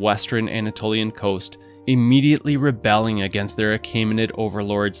along the western Anatolian coast immediately rebelling against their Achaemenid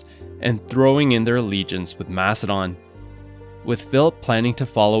overlords and throwing in their allegiance with Macedon, with Philip planning to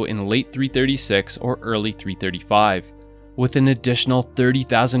follow in late 336 or early 335, with an additional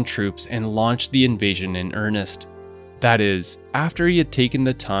 30,000 troops and launch the invasion in earnest. That is, after he had taken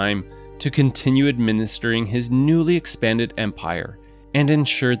the time to continue administering his newly expanded empire and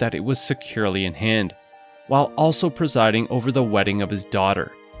ensure that it was securely in hand, while also presiding over the wedding of his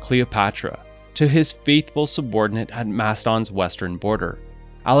daughter, Cleopatra, to his faithful subordinate at Macedon's western border,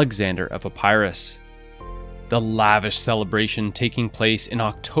 Alexander of Epirus. The lavish celebration taking place in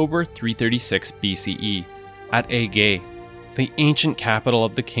October 336 BCE at Aegae, the ancient capital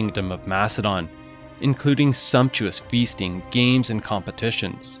of the Kingdom of Macedon, including sumptuous feasting, games, and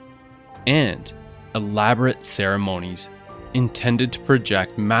competitions, and elaborate ceremonies intended to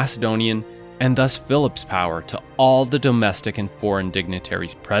project Macedonian and thus Philip's power to all the domestic and foreign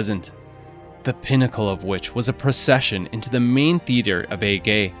dignitaries present, the pinnacle of which was a procession into the main theater of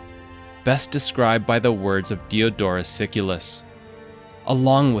Aegae, best described by the words of Diodorus Siculus.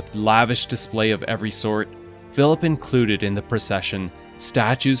 Along with lavish display of every sort, Philip included in the procession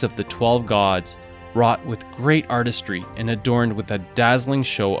statues of the 12 gods, wrought with great artistry and adorned with a dazzling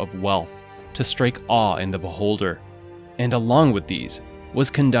show of wealth to strike awe in the beholder. And along with these was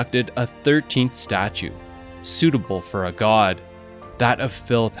conducted a 13th statue, suitable for a god, that of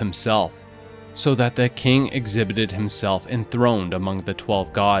Philip himself, so that the king exhibited himself enthroned among the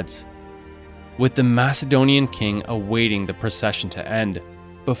 12 gods, with the Macedonian king awaiting the procession to end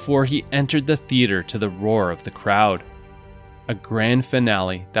before he entered the theater to the roar of the crowd. A grand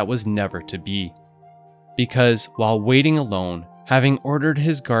finale that was never to be. Because while waiting alone, having ordered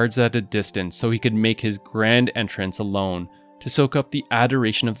his guards at a distance so he could make his grand entrance alone to soak up the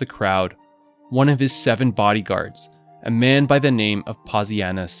adoration of the crowd, one of his 7 bodyguards, a man by the name of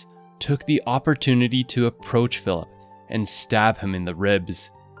Pausanias, took the opportunity to approach Philip and stab him in the ribs,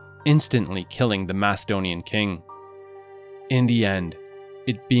 instantly killing the Macedonian king. In the end,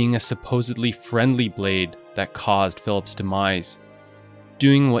 it being a supposedly friendly blade that caused Philip's demise,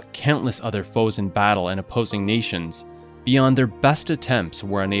 doing what countless other foes in battle and opposing nations, beyond their best attempts,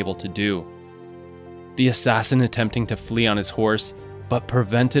 were unable to do. The assassin attempting to flee on his horse, but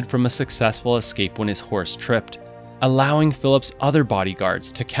prevented from a successful escape when his horse tripped, allowing Philip's other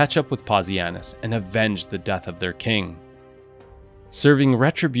bodyguards to catch up with Pausanias and avenge the death of their king. Serving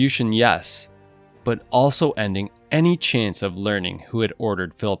retribution, yes, but also ending any chance of learning who had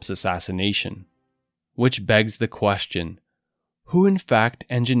ordered Philip's assassination. Which begs the question, who in fact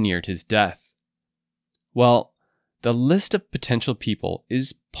engineered his death? Well, the list of potential people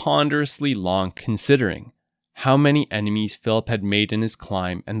is ponderously long, considering how many enemies Philip had made in his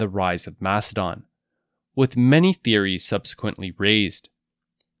climb and the rise of Macedon, with many theories subsequently raised.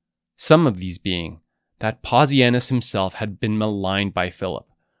 Some of these being that Pausanias himself had been maligned by Philip,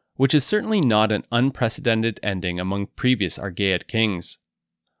 which is certainly not an unprecedented ending among previous Argead kings.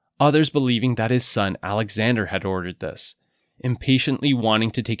 Others believing that his son Alexander had ordered this, impatiently wanting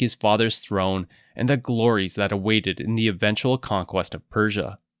to take his father's throne and the glories that awaited in the eventual conquest of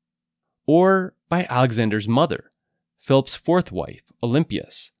Persia. Or by Alexander's mother, Philip's 4th wife,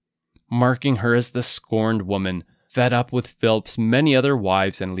 Olympias, marking her as the scorned woman fed up with Philip's many other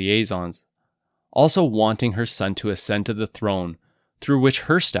wives and liaisons, also wanting her son to ascend to the throne through which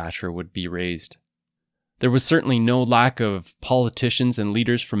her stature would be raised. There was certainly no lack of politicians and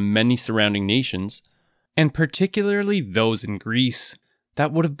leaders from many surrounding nations, and particularly those in Greece,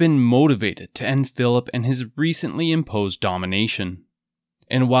 that would have been motivated to end Philip and his recently imposed domination.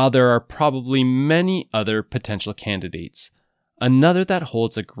 And while there are probably many other potential candidates, another that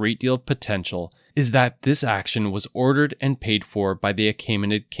holds a great deal of potential is that this action was ordered and paid for by the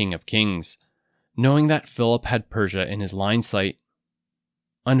Achaemenid King of Kings, knowing that Philip had Persia in his line sight.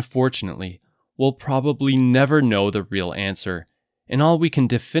 Unfortunately, we'll probably never know the real answer, and all we can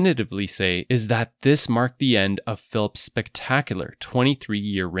definitively say is that this marked the end of Philip's spectacular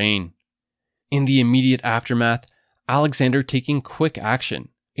 23-year reign. In the immediate aftermath, Alexander taking quick action,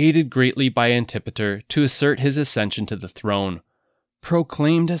 aided greatly by Antipater to assert his ascension to the throne,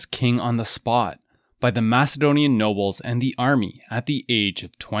 proclaimed as king on the spot by the Macedonian nobles and the army at the age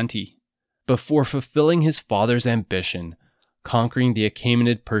of 20, before fulfilling his father's ambition, conquering the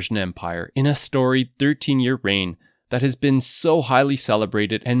Achaemenid Persian Empire in a storied 13-year reign that has been so highly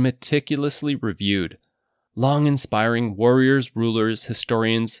celebrated and meticulously reviewed, long inspiring warriors, rulers,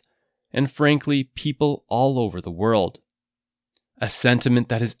 historians, and frankly, people all over the world. A sentiment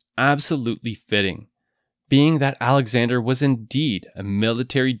that is absolutely fitting, being that Alexander was indeed a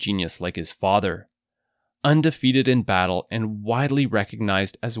military genius like his father, undefeated in battle and widely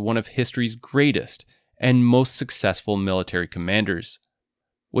recognized as one of history's greatest and most successful military commanders,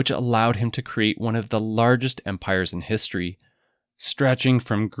 which allowed him to create one of the largest empires in history, stretching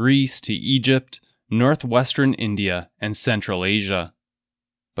from Greece to Egypt, northwestern India, and Central Asia.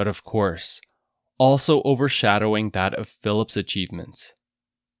 But of course, also overshadowing that of Philip's achievements.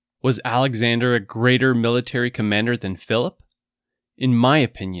 Was Alexander a greater military commander than Philip? In my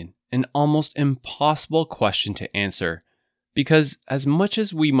opinion, an almost impossible question to answer, because as much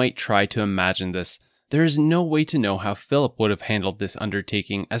as we might try to imagine this, there is no way to know how Philip would have handled this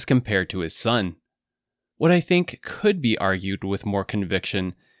undertaking as compared to his son. What I think could be argued with more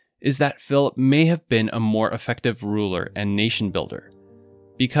conviction is that Philip may have been a more effective ruler and nation builder,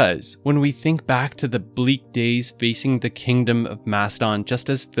 because when we think back to the bleak days facing the kingdom of Macedon just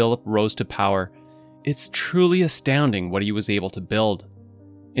as Philip rose to power, it's truly astounding what he was able to build.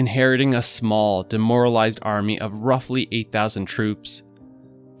 Inheriting a small, demoralized army of roughly 8,000 troops,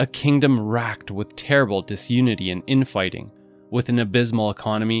 a kingdom racked with terrible disunity and infighting, with an abysmal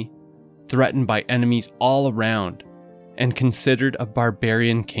economy, threatened by enemies all around, and considered a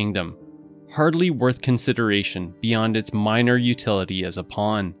barbarian kingdom, hardly worth consideration beyond its minor utility as a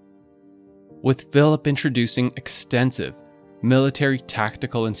pawn. With Philip introducing extensive military,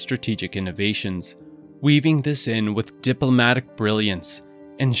 tactical, and strategic innovations, weaving this in with diplomatic brilliance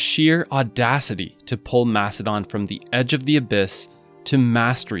and sheer audacity to pull Macedon from the edge of the abyss to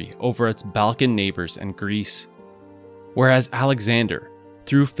mastery over its Balkan neighbors and Greece. Whereas Alexander,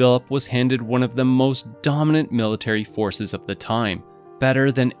 through Philip, was handed one of the most dominant military forces of the time,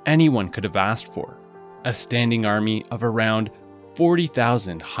 better than anyone could have asked for, a standing army of around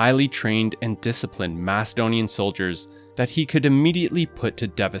 40,000 highly trained and disciplined Macedonian soldiers that he could immediately put to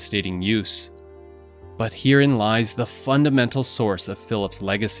devastating use. But herein lies the fundamental source of Philip's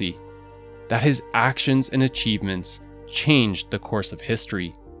legacy, that his actions and achievements changed the course of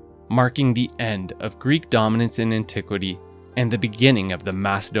history, marking the end of Greek dominance in antiquity and the beginning of the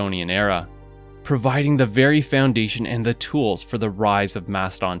Macedonian era, providing the very foundation and the tools for the rise of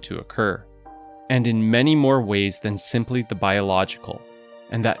Macedon to occur, and in many more ways than simply the biological,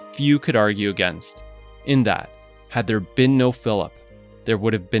 and that few could argue against, in that, had there been no Philip, there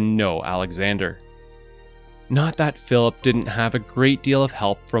would have been no Alexander. Not that Philip didn't have a great deal of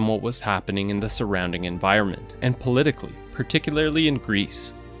help from what was happening in the surrounding environment, and politically, particularly in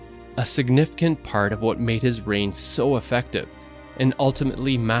Greece. A significant part of what made his reign so effective, and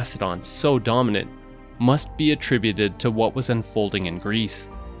ultimately Macedon so dominant, must be attributed to what was unfolding in Greece.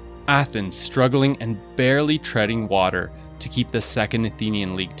 Athens struggling and barely treading water to keep the Second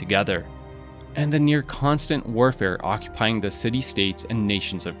Athenian League together, and the near constant warfare occupying the city-states and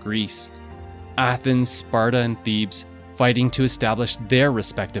nations of Greece. Athens, Sparta, and Thebes fighting to establish their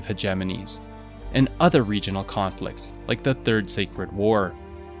respective hegemonies, and other regional conflicts like the Third Sacred War,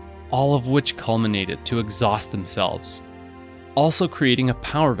 all of which culminated to exhaust themselves, also creating a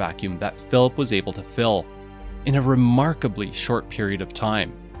power vacuum that Philip was able to fill in a remarkably short period of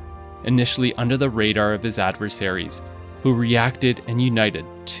time, initially under the radar of his adversaries, who reacted and united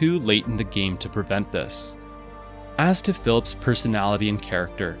too late in the game to prevent this. As to Philip's personality and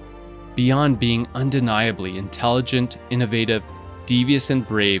character, beyond being undeniably intelligent, innovative, devious, and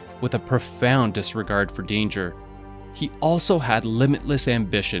brave with a profound disregard for danger, he also had limitless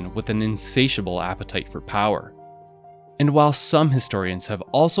ambition with an insatiable appetite for power. And while some historians have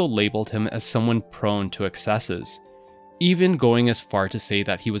also labeled him as someone prone to excesses, even going as far to say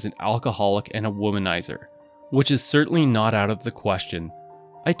that he was an alcoholic and a womanizer, which is certainly not out of the question,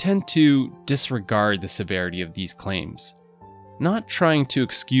 I tend to disregard the severity of these claims. Not trying to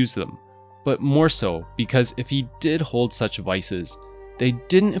excuse them, but more so because if he did hold such vices, they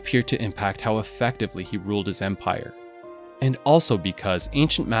didn't appear to impact how effectively he ruled his empire. And also because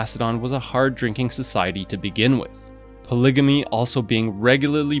ancient Macedon was a hard-drinking society to begin with, polygamy also being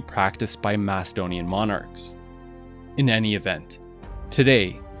regularly practiced by Macedonian monarchs. In any event,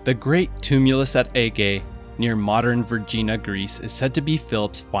 today, the great tumulus at Aegae, near modern Vergina, Greece, is said to be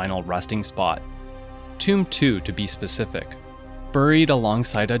Philip's final resting spot. Tomb 2 to be specific, buried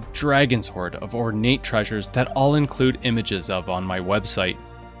alongside a dragon's hoard of ornate treasures that all include images of on my website.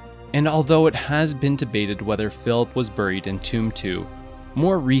 And although it has been debated whether Philip was buried in Tomb 2,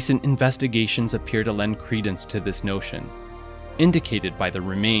 more recent investigations appear to lend credence to this notion, indicated by the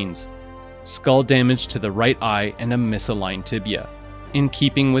remains: skull damage to the right eye and a misaligned tibia, in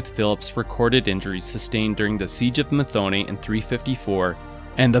keeping with Philip's recorded injuries sustained during the Siege of Methone in 354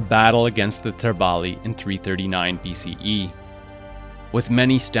 and the battle against the Therbali in 339 BCE. With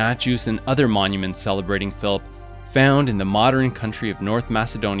many statues and other monuments celebrating Philip found in the modern country of North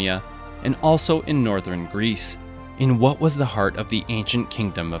Macedonia and also in northern Greece, in what was the heart of the ancient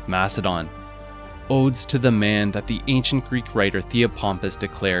kingdom of Macedon. Odes to the man that the ancient Greek writer Theopompus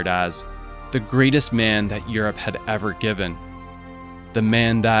declared as the greatest man that Europe had ever given. The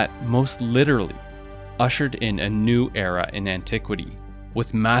man that, most literally, ushered in a new era in antiquity,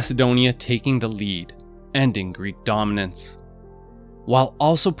 with Macedonia taking the lead, ending Greek dominance, while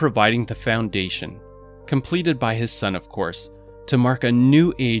also providing the foundation, completed by his son of course, to mark a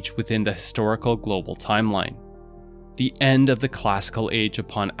new age within the historical global timeline. The end of the classical age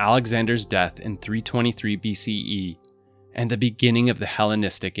upon Alexander's death in 323 BCE, and the beginning of the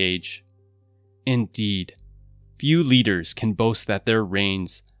Hellenistic age. Indeed, few leaders can boast that their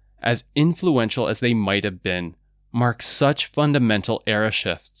reigns, as influential as they might have been, mark such fundamental era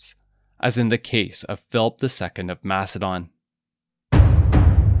shifts, as in the case of Philip II of Macedon.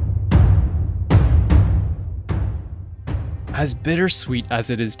 As bittersweet as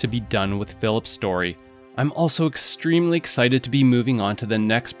it is to be done with Philip's story, I'm also extremely excited to be moving on to the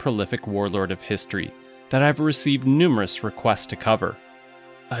next prolific warlord of history that I've received numerous requests to cover.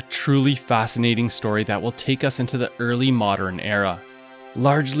 A truly fascinating story that will take us into the early modern era,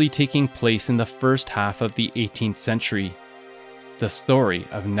 largely taking place in the first half of the 18th century. The story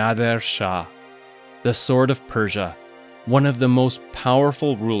of Nader Shah, the Sword of Persia, one of the most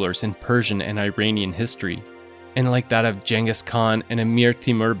powerful rulers in Persian and Iranian history, and like that of Genghis Khan and Emir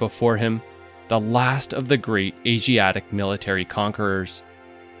Timur before him, the last of the great Asiatic military conquerors.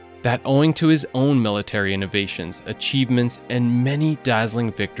 That owing to his own military innovations, achievements, and many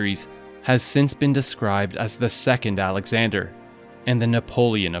dazzling victories, has since been described as the second Alexander and the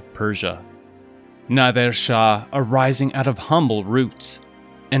Napoleon of Persia. Nader Shah, arising out of humble roots,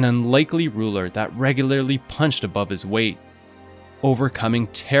 an unlikely ruler that regularly punched above his weight, overcoming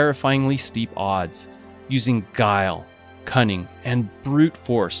terrifyingly steep odds, using guile, cunning, and brute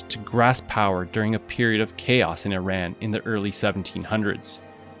force to grasp power during a period of chaos in Iran in the early 1700s.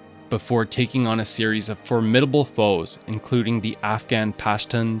 Before taking on a series of formidable foes, including the Afghan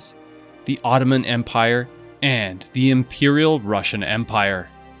Pashtuns, the Ottoman Empire, and the Imperial Russian Empire,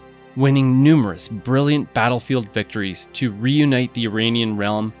 winning numerous brilliant battlefield victories to reunite the Iranian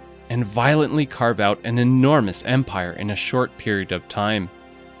realm and violently carve out an enormous empire in a short period of time,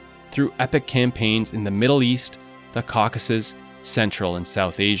 through epic campaigns in the Middle East, the Caucasus, Central and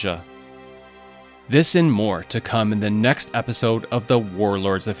South Asia. This and more to come in the next episode of the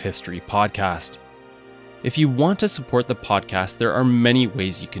Warlords of History podcast. If you want to support the podcast, there are many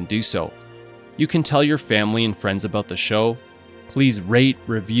ways you can do so. You can tell your family and friends about the show. Please rate,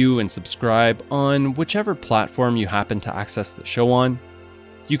 review, and subscribe on whichever platform you happen to access the show on.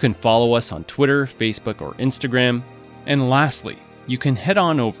 You can follow us on Twitter, Facebook, or Instagram. And lastly, you can head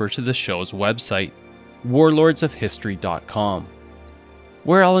on over to the show's website, warlordsofhistory.com,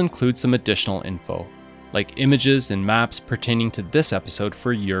 where I'll include some additional info, like images and maps pertaining to this episode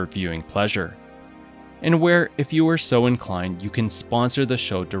for your viewing pleasure, and where, if you are so inclined, you can sponsor the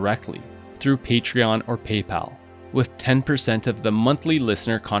show directly through Patreon or PayPal, with 10% of the monthly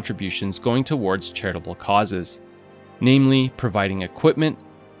listener contributions going towards charitable causes, namely providing equipment,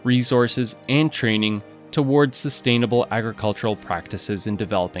 resources, and training towards sustainable agricultural practices in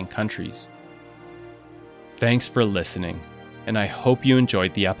developing countries. Thanks for listening, and I hope you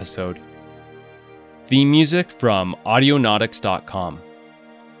enjoyed the episode. Theme music from Audionautics.com.